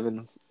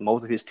 9-7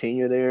 most of his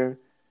tenure there,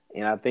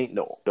 and I think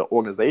the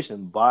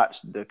organization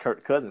botched the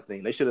Kirk Cousins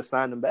thing. They should have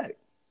signed him back.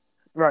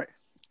 Right,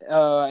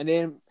 and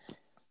then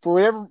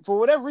for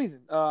whatever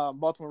reason,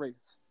 Baltimore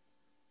Ravens.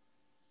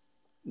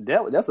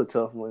 That's a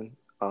tough one,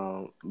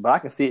 but I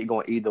can see it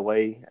going either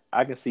way.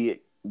 I can see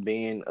it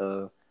being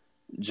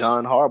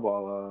John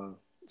Harbaugh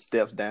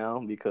steps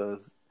down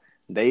because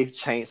they've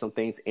changed some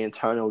things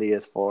internally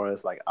as far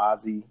as like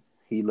Ozzie,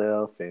 he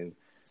left, and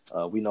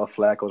we know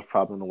Flacco's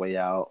probably on the way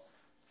out.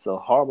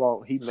 So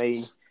Harbaugh, he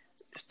may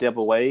step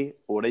away,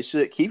 or they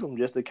should keep him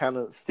just to kind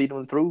of see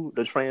them through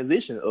the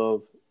transition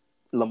of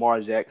Lamar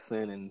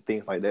Jackson and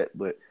things like that.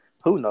 But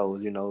who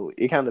knows? You know,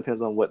 it kind of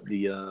depends on what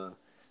the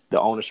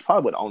ownership,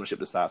 probably what the ownership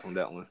decides on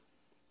that one.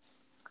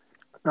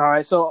 All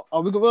right, so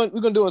we're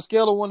gonna do a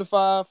scale of 1 to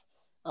 5.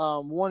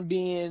 1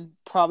 being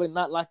probably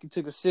not likely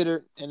to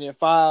consider, and then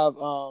 5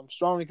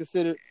 strongly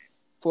considered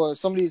for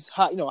some of these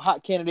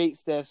hot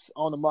candidates that's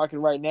on the market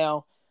right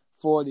now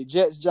for the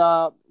Jets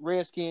job,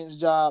 Redskins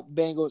job,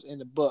 Bengals,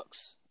 and the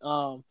Bucks.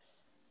 So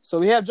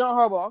we have John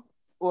Harbaugh,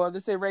 or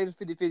let's say Ravens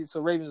 50-50,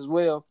 so Ravens as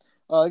well.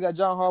 We got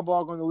John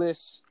Harbaugh on the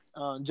list.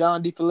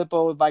 John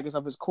DeFilippo, Vikings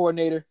offensive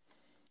coordinator.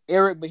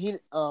 Eric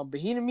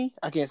Bieniemy,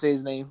 I can't say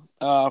his name.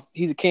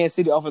 He's a Kansas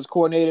City offensive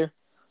coordinator.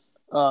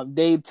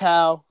 Dave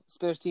Tao,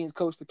 special teams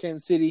coach for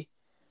Kansas City.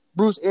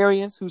 Bruce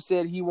Arians, who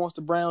said he wants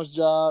the Browns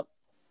job.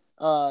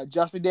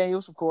 Josh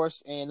McDaniels, of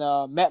course, and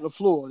Matt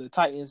LaFleur, the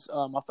Titans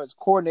offensive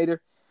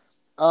coordinator.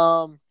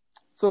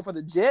 So for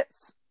the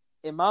Jets,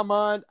 in my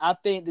mind, I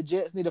think the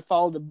Jets need to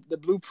follow the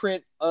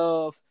blueprint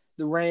of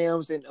the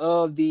Rams and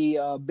of the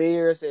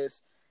Bears,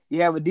 as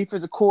you have a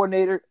defensive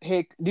coordinator,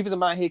 defensive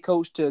mind head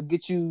coach to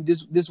get you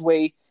this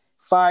way.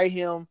 Fire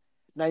him.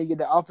 Now you get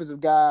the offensive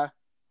guy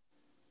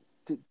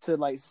to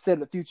like set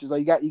the future. So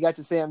you got your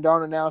Sam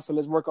Darnold now, so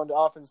let's work on the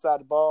offensive side of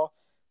the ball.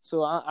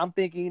 So I'm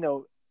thinking,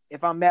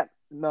 if I'm Matt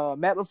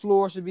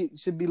LaFleur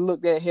should be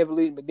looked at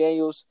heavily.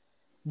 McDaniels,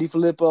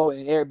 DeFilippo,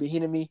 and Eric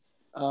Bieniemy.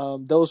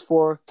 Those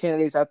 4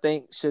 candidates, I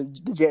think,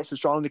 the Jets should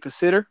strongly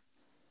consider.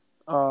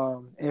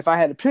 And if I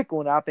had to pick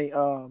one, I think,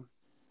 I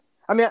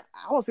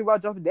don't see why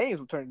Josh McDaniels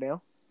would turn it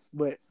down,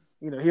 but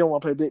he don't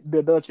want to play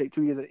Bill Belichick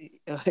 2 years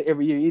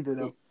every year either,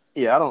 though.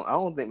 Yeah, I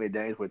don't think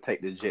McDaniels would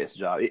take the Jets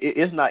job.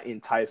 It's not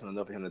enticing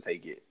enough for him to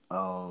take it.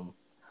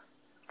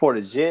 For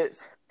the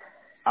Jets,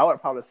 I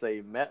would probably say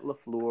Matt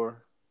LaFleur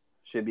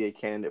should be a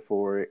candidate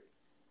for it.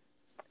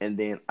 And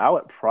then I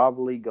would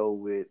probably go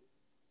with,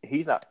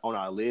 he's not on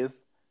our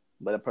list,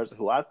 but a person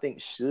who I think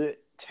should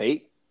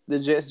take the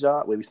Jets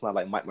job would be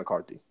somebody like Mike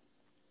McCarthy.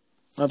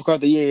 Mike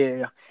McCarthy,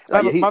 yeah.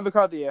 Mike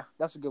McCarthy, yeah,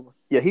 that's a good one.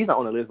 Yeah, he's not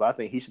on the list, but I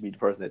think he should be the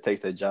person that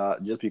takes that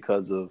job just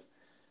because of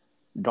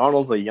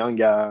Darnold's a young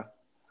guy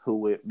who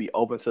would be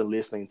open to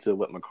listening to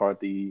what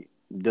McCarthy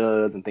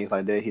does and things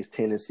like that, his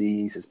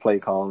tendencies, his play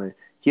calling.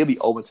 He'll be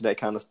open to that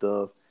kind of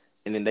stuff.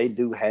 And then they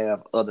do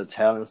have other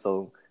talent,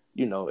 so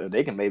if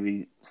they can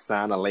maybe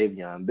sign a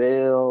Le'Veon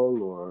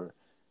Bell or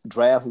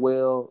draft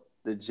well,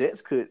 the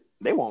Jets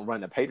they won't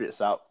run the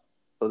Patriots out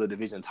of the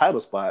division title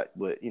spot,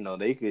 but,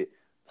 they could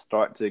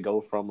start to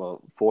go from a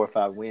 4 or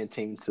 5 win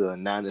team to a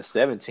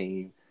 9-7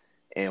 team.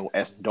 And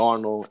as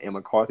Darnold and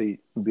McCarthy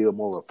build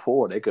more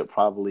rapport, they could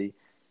probably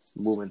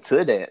move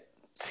into that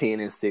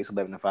 10-6,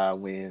 11-5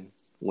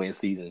 win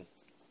season.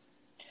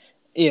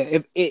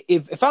 Yeah,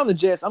 if I'm the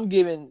Jets, I'm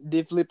giving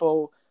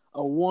DeFilippo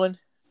a 1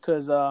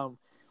 because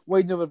what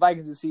he's doing with the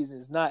Vikings this season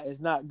is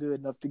not good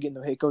enough to get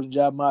no head coaching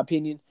job, in my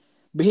opinion.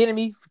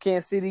 Bieniemy for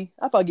Kansas City,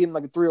 I'd probably give him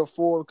like a 3 or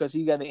 4 because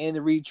he got the Andy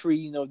Reid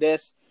tree.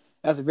 That's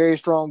a very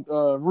strong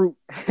root.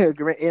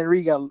 Andy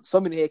Reid got so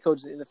many head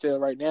coaches in the NFL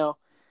right now.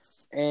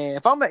 And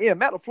if I'm Matt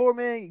LaFleur,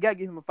 man, you gotta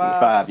give him a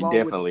 5. 5,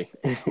 definitely.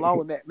 Along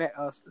with Matt,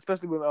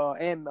 especially with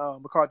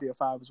McCarthy a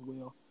 5 as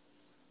well.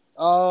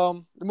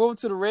 Moving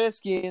to the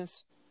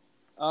Redskins.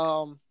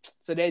 So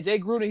that Jay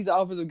Gruden, he's an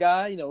offensive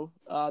guy.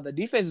 The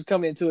defense is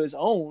coming into its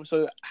own.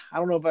 So I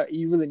don't know if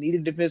you really need a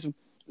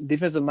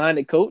defensive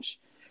minded coach.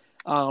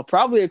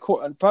 Probably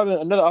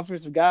another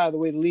offensive guy. The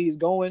way the league is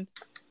going,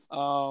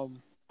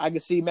 I can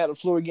see Matt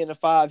LaFleur getting a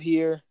 5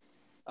 here.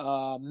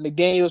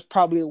 McDaniel's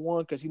probably a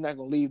 1 because he's not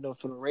going to leave them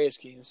for the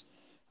Redskins.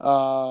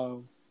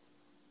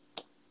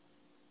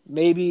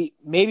 Maybe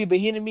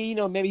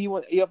Bieniemy, maybe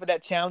he offered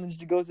that challenge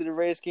to go to the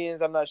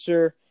Redskins. I'm not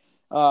sure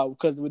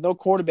because with no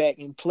quarterback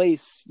in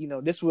place,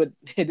 this would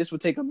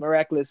take a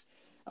miraculous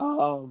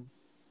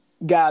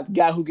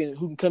guy who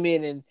can come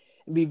in and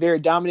be very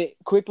dominant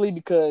quickly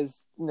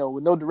because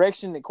with no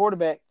direction at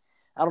quarterback,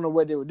 I don't know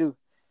what they would do.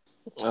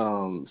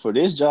 For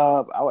this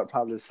job, I would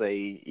probably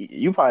say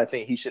you probably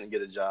think he shouldn't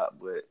get a job,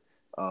 but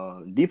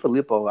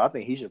DeFilippo, I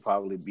think he should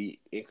probably be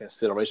in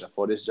consideration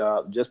for this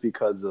job just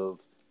because of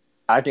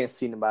I can't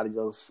see anybody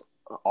else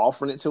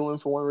offering it to him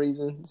for one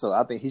reason. So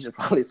I think he should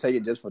probably take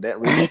it just for that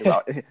reason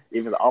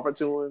if it's offered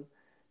to him.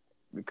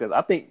 Because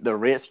I think the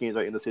Redskins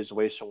are in a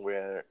situation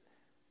where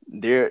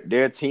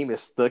their team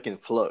is stuck in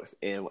flux.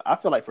 And I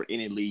feel like for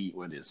any league,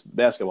 whether it's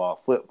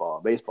basketball,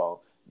 football,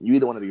 baseball, you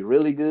either want to be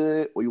really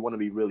good or you want to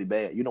be really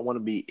bad. You don't want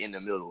to be in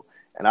the middle.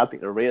 And I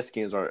think the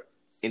Redskins are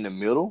in the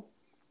middle.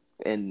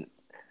 And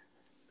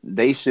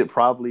they should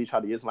probably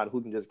try to get somebody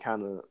who can just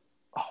kind of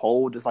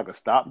hold just like a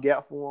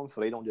stopgap for them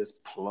so they don't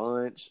just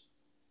plunge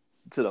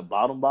to the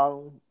bottom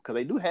because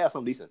they do have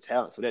some decent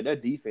talent. So that their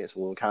defense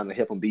will kind of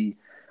help them be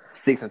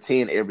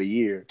 6-10 every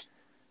year.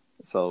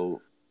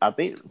 So I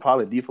think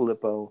probably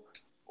DeFilippo,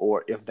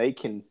 or if they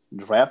can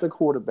draft a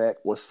quarterback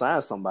or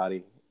sign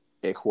somebody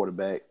at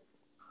quarterback,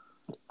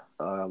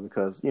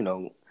 because,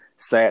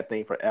 sad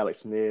thing for Alex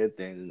Smith,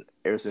 and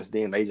ever since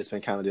then, they just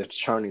been kind of just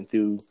churning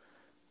through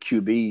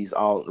QBs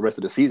all the rest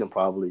of the season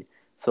probably.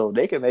 So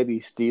they can maybe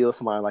steal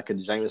somebody like a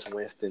Jameis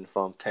Winston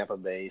from Tampa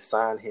Bay,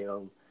 sign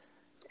him,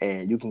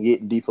 and you can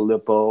get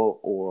DeFilippo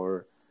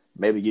or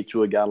maybe get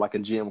you a guy like a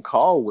Jim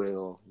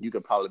Caldwell. You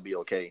could probably be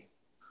okay.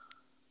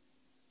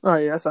 Oh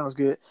yeah, that sounds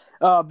good.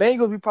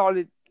 Bengals, we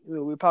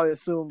probably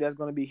assume that's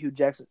going to be Hugh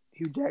Jackson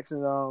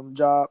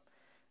job,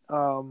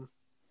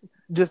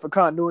 just for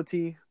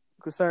continuity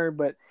concern.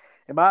 But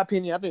in my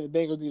opinion, I think the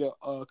Bengals need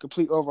a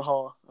complete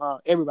overhaul.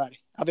 Everybody,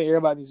 I think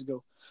everybody needs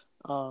to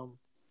go.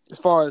 As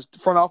far as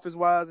front office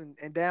wise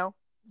and down,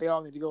 they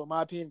all need to go. In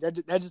my opinion,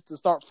 that's just to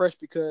start fresh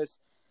because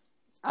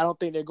I don't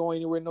think they're going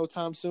anywhere no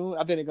time soon. I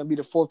think they're going to be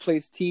the 4th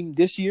place team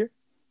this year,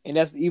 and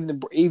that's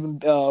even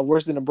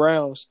worse than the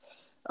Browns.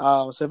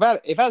 So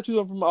if I choose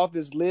them from off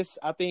this list,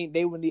 I think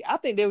they would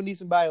need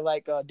somebody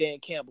like Dan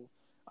Campbell,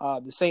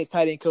 the Saints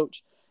tight end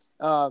coach.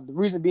 The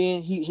reason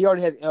being he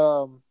already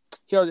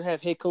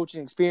had head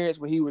coaching experience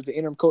when he was the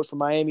interim coach for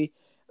Miami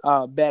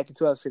back in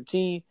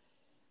 2015,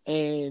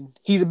 and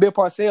he's a Bill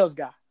Parcells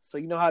guy. So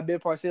you know how Bill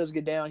Parcells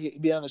get down.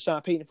 He'd been under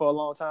Sean Payton for a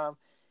long time.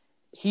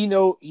 He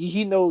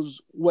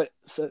knows what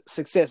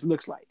success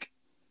looks like,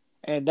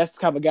 and that's the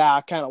kind of guy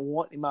I kind of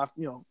want in my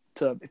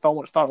if I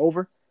want to start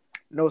over,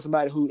 know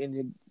somebody who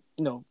and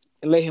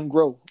let him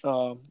grow.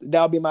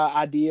 That would be my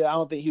idea. I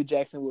don't think Hugh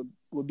Jackson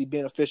would be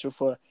beneficial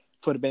for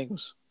the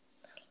Bengals.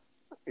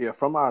 Yeah,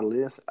 from our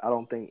list, I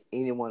don't think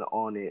anyone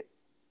on it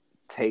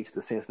takes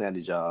the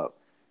Cincinnati job.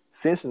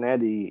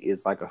 Cincinnati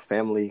is like a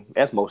family,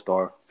 as most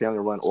are,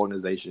 family-run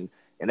organization,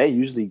 and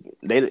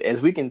they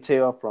as we can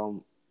tell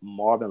from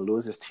Marvin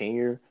Lewis's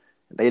tenure,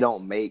 they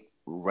don't make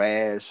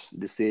rash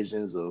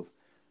decisions of,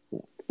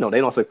 they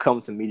don't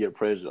succumb to media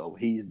pressure. Oh,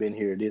 he's been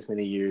here this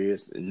many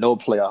years, no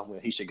playoff win,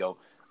 he should go.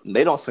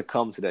 They don't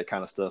succumb to that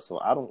kind of stuff. So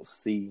I don't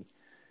see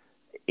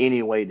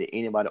any way that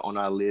anybody on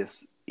our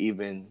list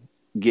even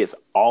gets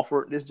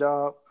offered this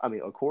job, I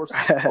mean, of course,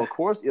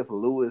 if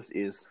Lewis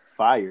is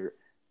fired,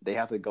 they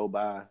have to go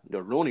by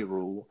the Rooney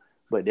Rule.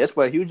 But that's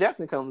where Hugh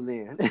Jackson comes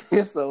in.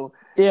 So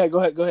Yeah, go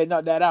ahead,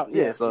 knock that out.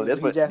 yeah, Yeah, so Hugh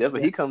Jackson, that's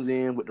what he comes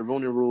in with the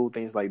Rooney Rule,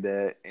 things like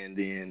that. And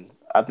then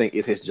I think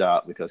it's his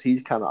job because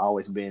he's kind of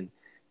always been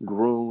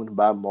groomed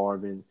by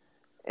Marvin,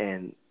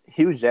 and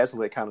Hugh Jackson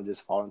would kind of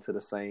just fall into the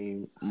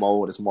same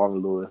mold as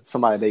Marvin Lewis,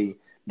 somebody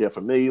they're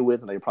familiar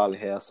with, and they probably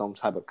have some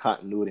type of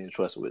continuity and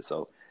trust with.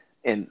 So,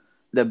 and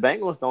the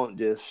Bengals don't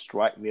just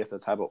strike me as the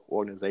type of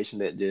organization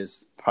that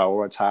just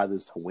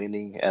prioritizes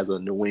winning as a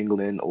New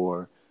England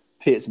or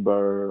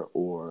Pittsburgh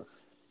or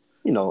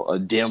a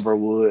Denver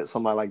would,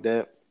 somebody like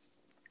that.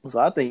 So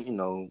I think,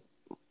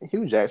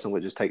 Hugh Jackson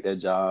would just take that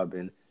job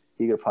and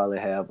he could probably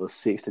have a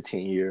 6 to 10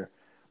 year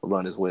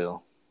run as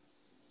well.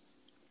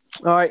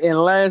 All right, and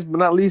last but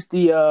not least,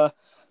 the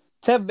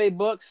Tampa Bay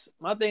Bucks.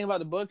 My thing about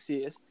the Bucks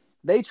is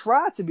they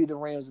tried to be the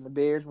Rams and the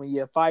Bears when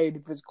you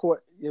fired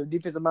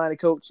defensive minded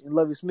coach in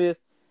Lovie Smith,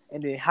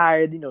 and then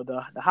hired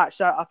the hot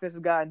shot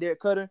offensive guy in Derek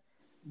Cutter.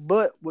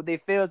 But what they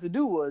failed to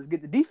do was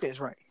get the defense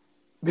right.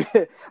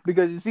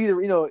 Because you see,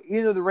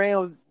 either the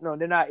Rams,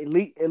 they're not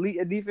elite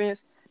at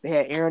defense. They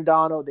had Aaron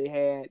Donald, they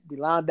had the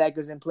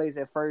linebackers in place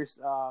at first.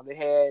 They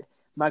had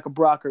Michael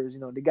Brockers,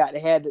 they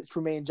had the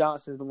Trumaine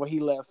Johnson before he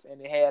left, and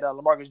they had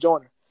LaMarcus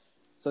Joyner.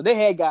 So they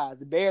had guys.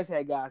 The Bears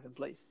had guys in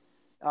place.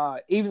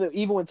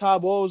 Even when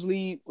Todd Bowles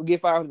would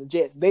get fired from the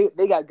Jets, they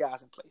got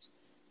guys in place.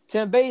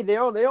 Tampa Bay, they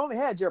only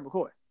had Jerry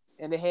McCoy,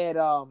 and they had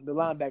the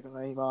linebacker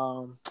named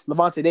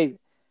Levante David.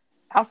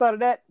 Outside of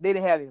that, they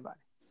didn't have anybody.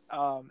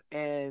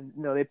 And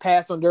they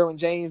passed on Derwin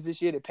James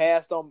this year. They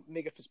passed on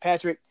Micah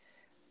Fitzpatrick.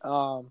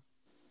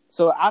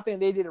 So I think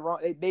they did it wrong.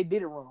 They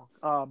did it wrong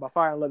by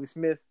firing Lovie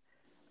Smith.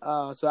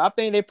 So I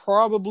think they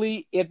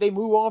probably, if they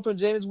move on from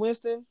Jameis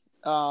Winston,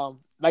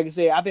 like I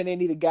said, I think they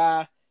need a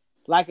guy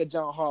like a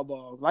John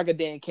Harbaugh, like a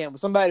Dan Campbell,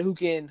 somebody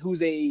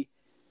who's a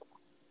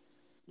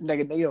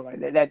like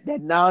that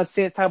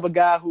nonsense type of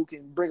guy who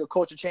can bring a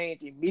culture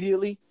change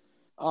immediately.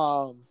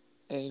 And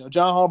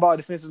John Harbaugh, a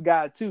defensive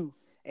guy too.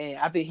 And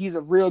I think he's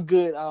a real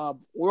good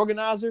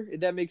organizer, if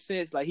that makes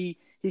sense. Like he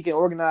can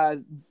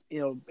organize,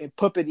 and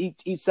puppet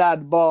each side of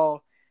the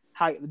ball,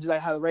 just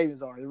like how the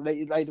Ravens are.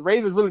 Like the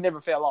Ravens really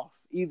never fell off.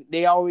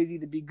 They always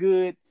either be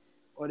good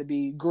or to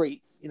be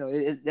great.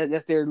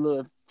 That's their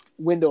little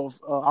window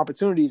of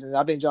opportunities. And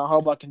I think John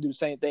Harbaugh can do the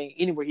same thing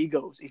anywhere he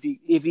goes if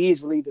he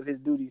is relieved of his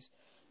duties.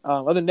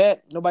 Other than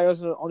that, nobody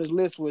else on his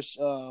list, which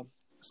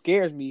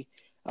scares me,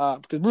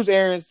 because Bruce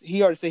Arians,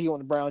 he already said he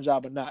wanted the Brown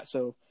job or not.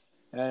 So.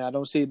 And I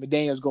don't see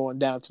McDaniels going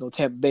down to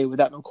Tampa Bay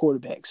without no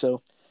quarterback.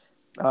 So,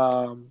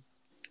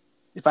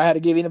 if I had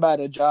to give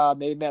anybody a job,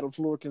 maybe Matt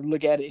LaFleur can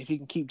look at it if he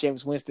can keep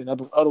Jameis Winston.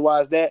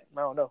 Otherwise, I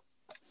don't know.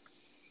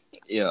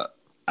 Yeah,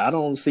 I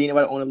don't see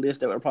anybody on the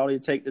list that would probably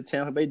take the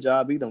Tampa Bay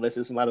job either, unless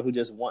it's somebody who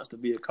just wants to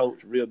be a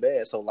coach real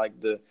bad. So, like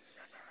the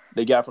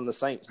guy from the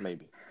Saints,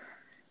 maybe,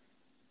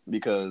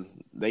 because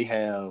they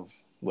have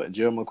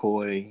Jerry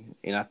McCoy,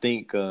 and I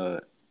think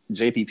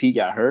JPP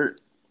got hurt.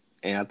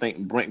 And I think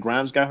Brent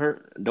Grimes got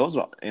hurt.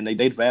 And they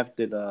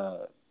drafted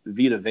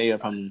Vita Vea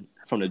from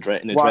the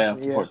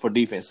draft for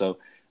defense. So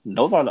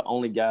those are the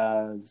only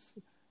guys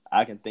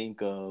I can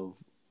think of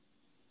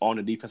on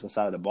the defensive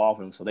side of the ball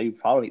for them. So they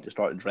probably need to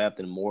start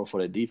drafting more for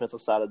the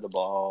defensive side of the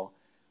ball,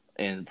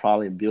 and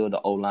probably build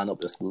the O line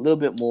up just a little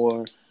bit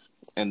more,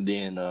 and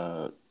then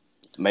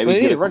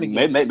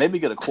maybe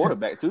get a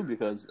quarterback too,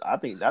 because I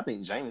think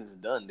James is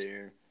done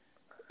there.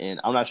 And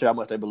I'm not sure how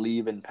much they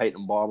believe in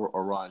Peyton Barber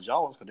or Ron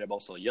Jones because they're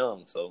both so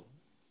young. So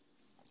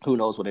who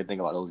knows what they think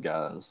about those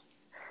guys.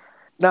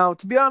 Now,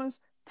 to be honest,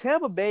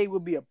 Tampa Bay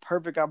would be a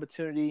perfect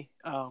opportunity,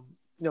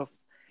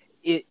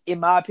 in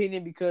my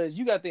opinion, because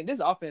you got to think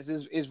this offense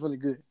is really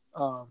good.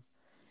 And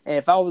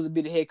if I was to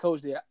be the head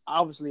coach there,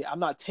 obviously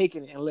I'm not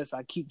taking it unless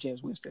I keep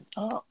James Winston.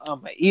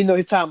 Even though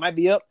his time might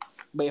be up,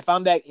 but if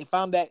I'm that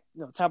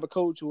type of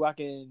coach who I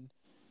can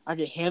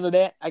handle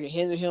that. I can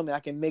handle him, and I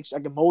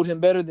can mold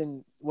him better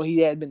than what he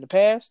had been in the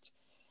past.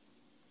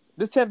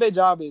 This Tampa Bay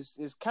job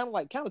is kind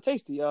of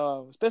tasty,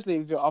 especially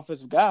if you're an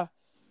offensive guy,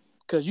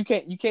 because you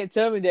can't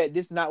tell me that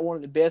this is not one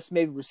of the best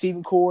maybe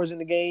receiving cores in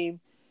the game.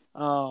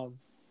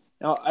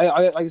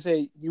 Like I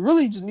say, you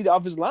really just need the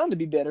offensive line to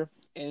be better,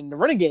 and the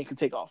running game can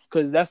take off,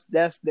 because that's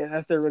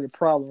their really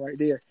problem right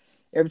there.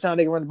 Every time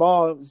they can run the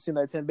ball, it seems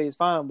like Tampa Bay is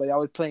fine, but they're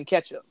always playing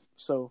catch up.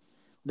 So.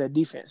 That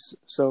defense.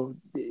 So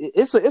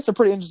it's a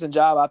pretty interesting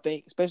job, I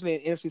think, especially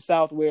in NFC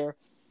South where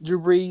Drew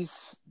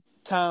Brees'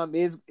 time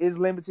is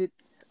limited,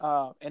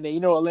 and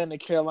then Atlanta and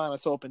Carolina are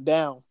so up and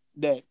down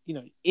that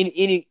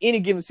any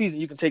given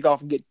season you can take off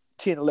and get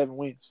 10, 11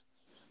 wins.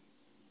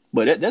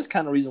 But that's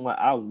kind of the reason why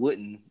I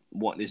wouldn't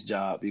want this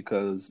job,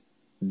 because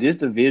this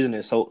division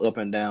is so up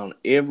and down.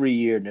 Every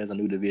year there's a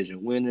new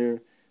division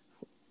winner.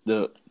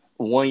 The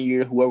one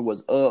year whoever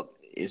was up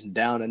is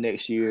down the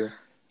next year.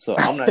 So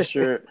I'm not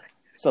sure.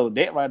 So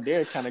that right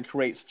there kind of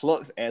creates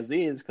flux as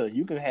is, because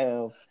you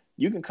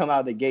can come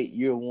out of the gate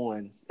year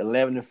one,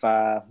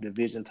 11-5,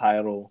 division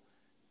title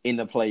in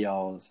the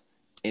playoffs,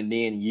 and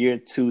then year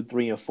 2,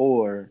 3, and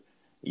 4,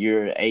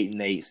 you're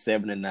 8-8,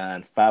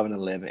 7-9,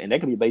 5-11, and that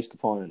could be based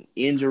upon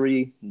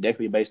injury. That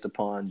could be based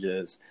upon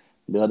just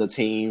the other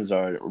teams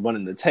are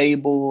running the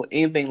table,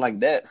 anything like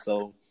that.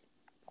 So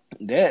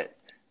that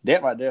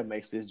right there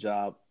makes this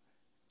job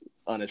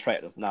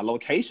unattractive. Now,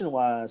 location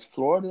wise,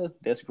 Florida,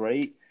 that's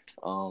great.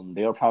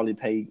 They'll probably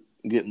pay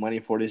good money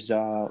for this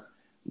job,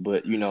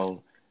 but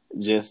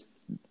just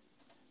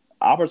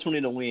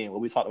opportunity to win.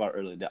 What we talked about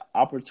earlier, the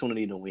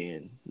opportunity to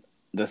win.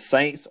 The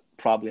Saints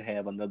probably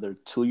have another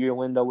 2-year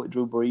window with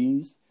Drew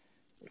Brees.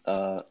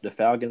 The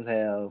Falcons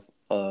have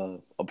a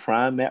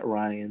prime Matt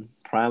Ryan,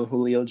 prime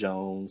Julio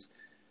Jones.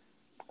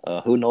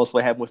 Who knows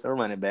what happens with their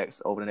running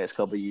backs over the next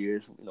couple of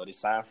years? They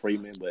signed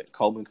Freeman, but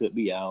Coleman could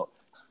be out.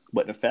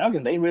 But the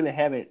Falcons, they really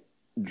haven't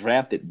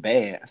drafted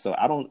bad. So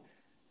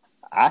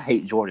I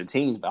hate Georgia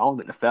teams, but I don't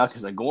think the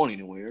Falcons are going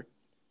anywhere.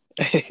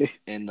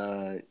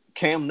 And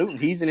Cam Newton,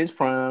 he's in his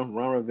prime.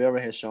 Ron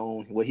Rivera has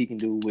shown what he can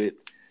do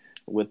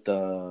with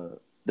the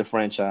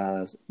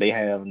franchise. They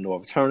have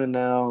Norv Turner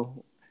now.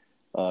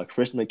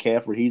 Christian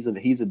McCaffrey,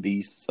 he's a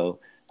beast. So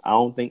I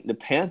don't think the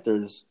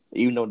Panthers,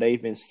 even though they've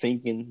been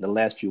sinking the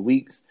last few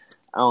weeks,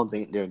 I don't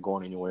think they're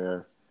going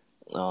anywhere.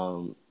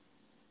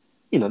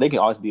 They can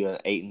always be an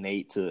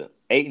 8-8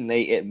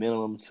 at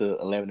minimum to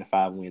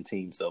 11-5 win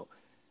team. So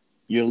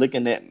you're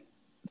looking at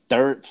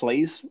third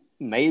place,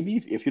 maybe,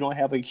 if you don't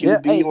have a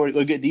QB or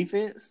a good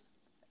defense.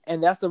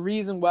 And that's the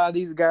reason why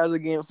these guys are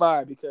getting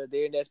fired, because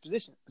they're in that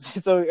position.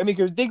 So, I mean,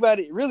 because think about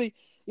it, really,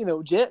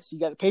 Jets, you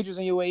got the Patriots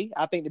in your way.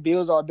 I think the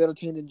Bills are a better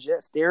team than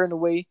Jets. They're in the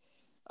way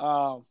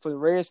for the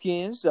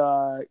Redskins.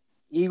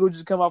 Eagles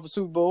just come off a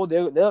Super Bowl.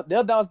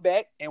 They'll bounce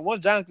back. And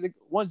once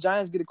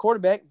Giants get a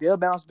quarterback, they'll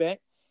bounce back.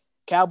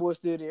 Cowboys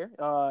still there.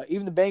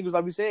 Even the Bengals,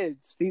 like we said,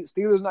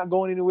 Steelers not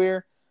going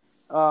anywhere.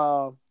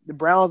 The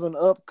Browns on the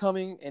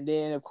upcoming. And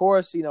then, of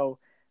course, the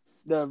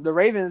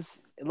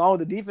Ravens, along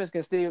with the defense,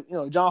 can still,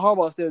 John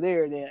Harbaugh's still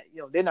there. Then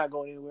they're not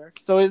going anywhere.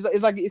 So it's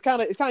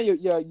kind of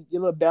your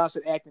little balanced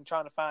act and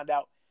trying to find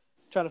out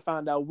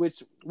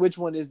which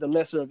one is the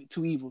lesser of the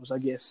two evils, I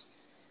guess.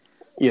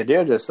 Yeah,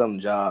 there are just some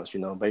jobs,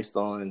 based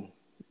on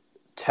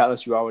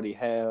talents you already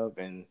have,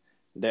 and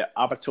that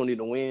opportunity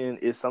to win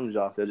is some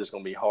jobs that are just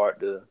going to be hard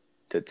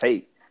to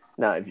take.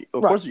 Now,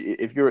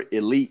 if you're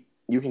elite,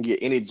 you can get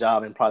any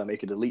job and probably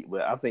make it elite.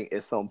 But I think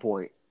at some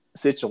point,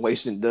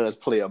 situation does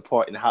play a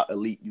part in how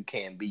elite you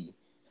can be.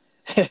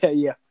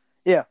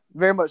 Yeah,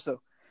 very much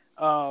so.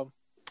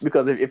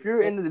 Because if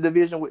you're in the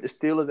division with the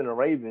Steelers and the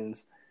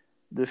Ravens,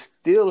 the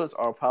Steelers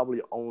are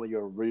probably only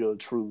your real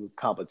true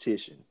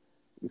competition.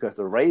 Because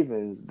the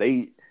Ravens,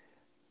 they've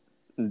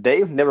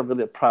never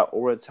really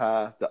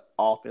prioritized the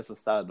offensive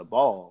side of the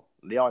ball.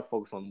 They always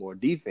focus on more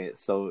defense.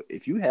 So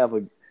if you have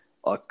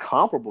a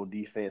comparable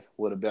defense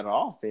with a better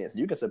offense,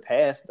 you can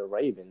surpass the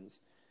Ravens.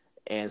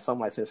 And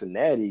something like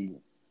Cincinnati,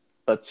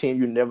 a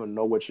team you never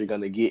know what you're going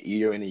to get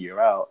year in and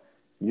year out,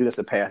 you can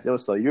surpass them.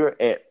 So you're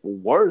at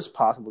worst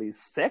possibly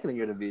second in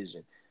your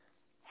division.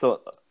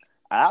 So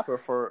I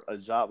prefer a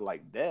job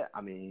like that.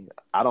 I mean,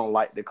 I don't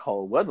like the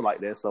cold weather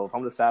like that. So if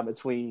I'm deciding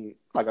between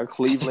like a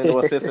Cleveland or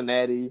a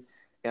Cincinnati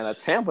and a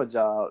Tampa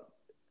job,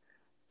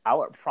 I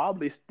would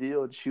probably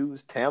still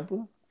choose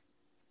Tampa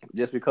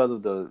just because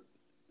of the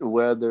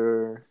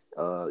weather,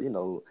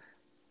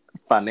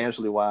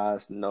 financially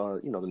wise, the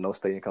no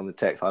state income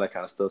tax, all that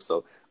kind of stuff.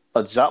 So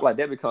a job like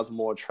that becomes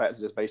more attractive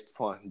just based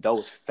upon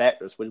those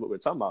factors, which is what we're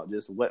talking about.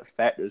 Just what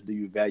factors do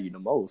you value the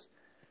most?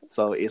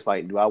 So it's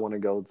like, do I want to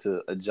go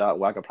to a job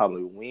where I could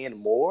probably win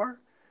more?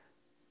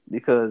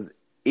 Because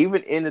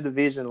even in the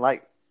division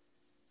like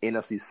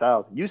NFC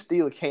South, you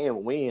still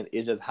can win.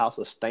 It's just how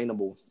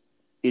sustainable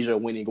is your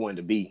winning going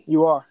to be?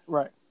 You are,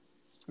 right.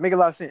 Make a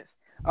lot of sense.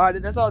 All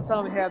right, that's all the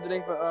time we have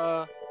today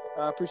for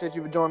I appreciate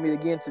you for joining me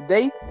again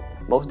today.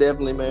 Most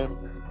definitely, man.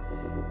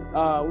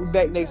 We'll be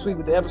back next week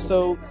with the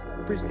episode.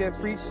 Preach, Kev,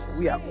 preach.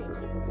 We out.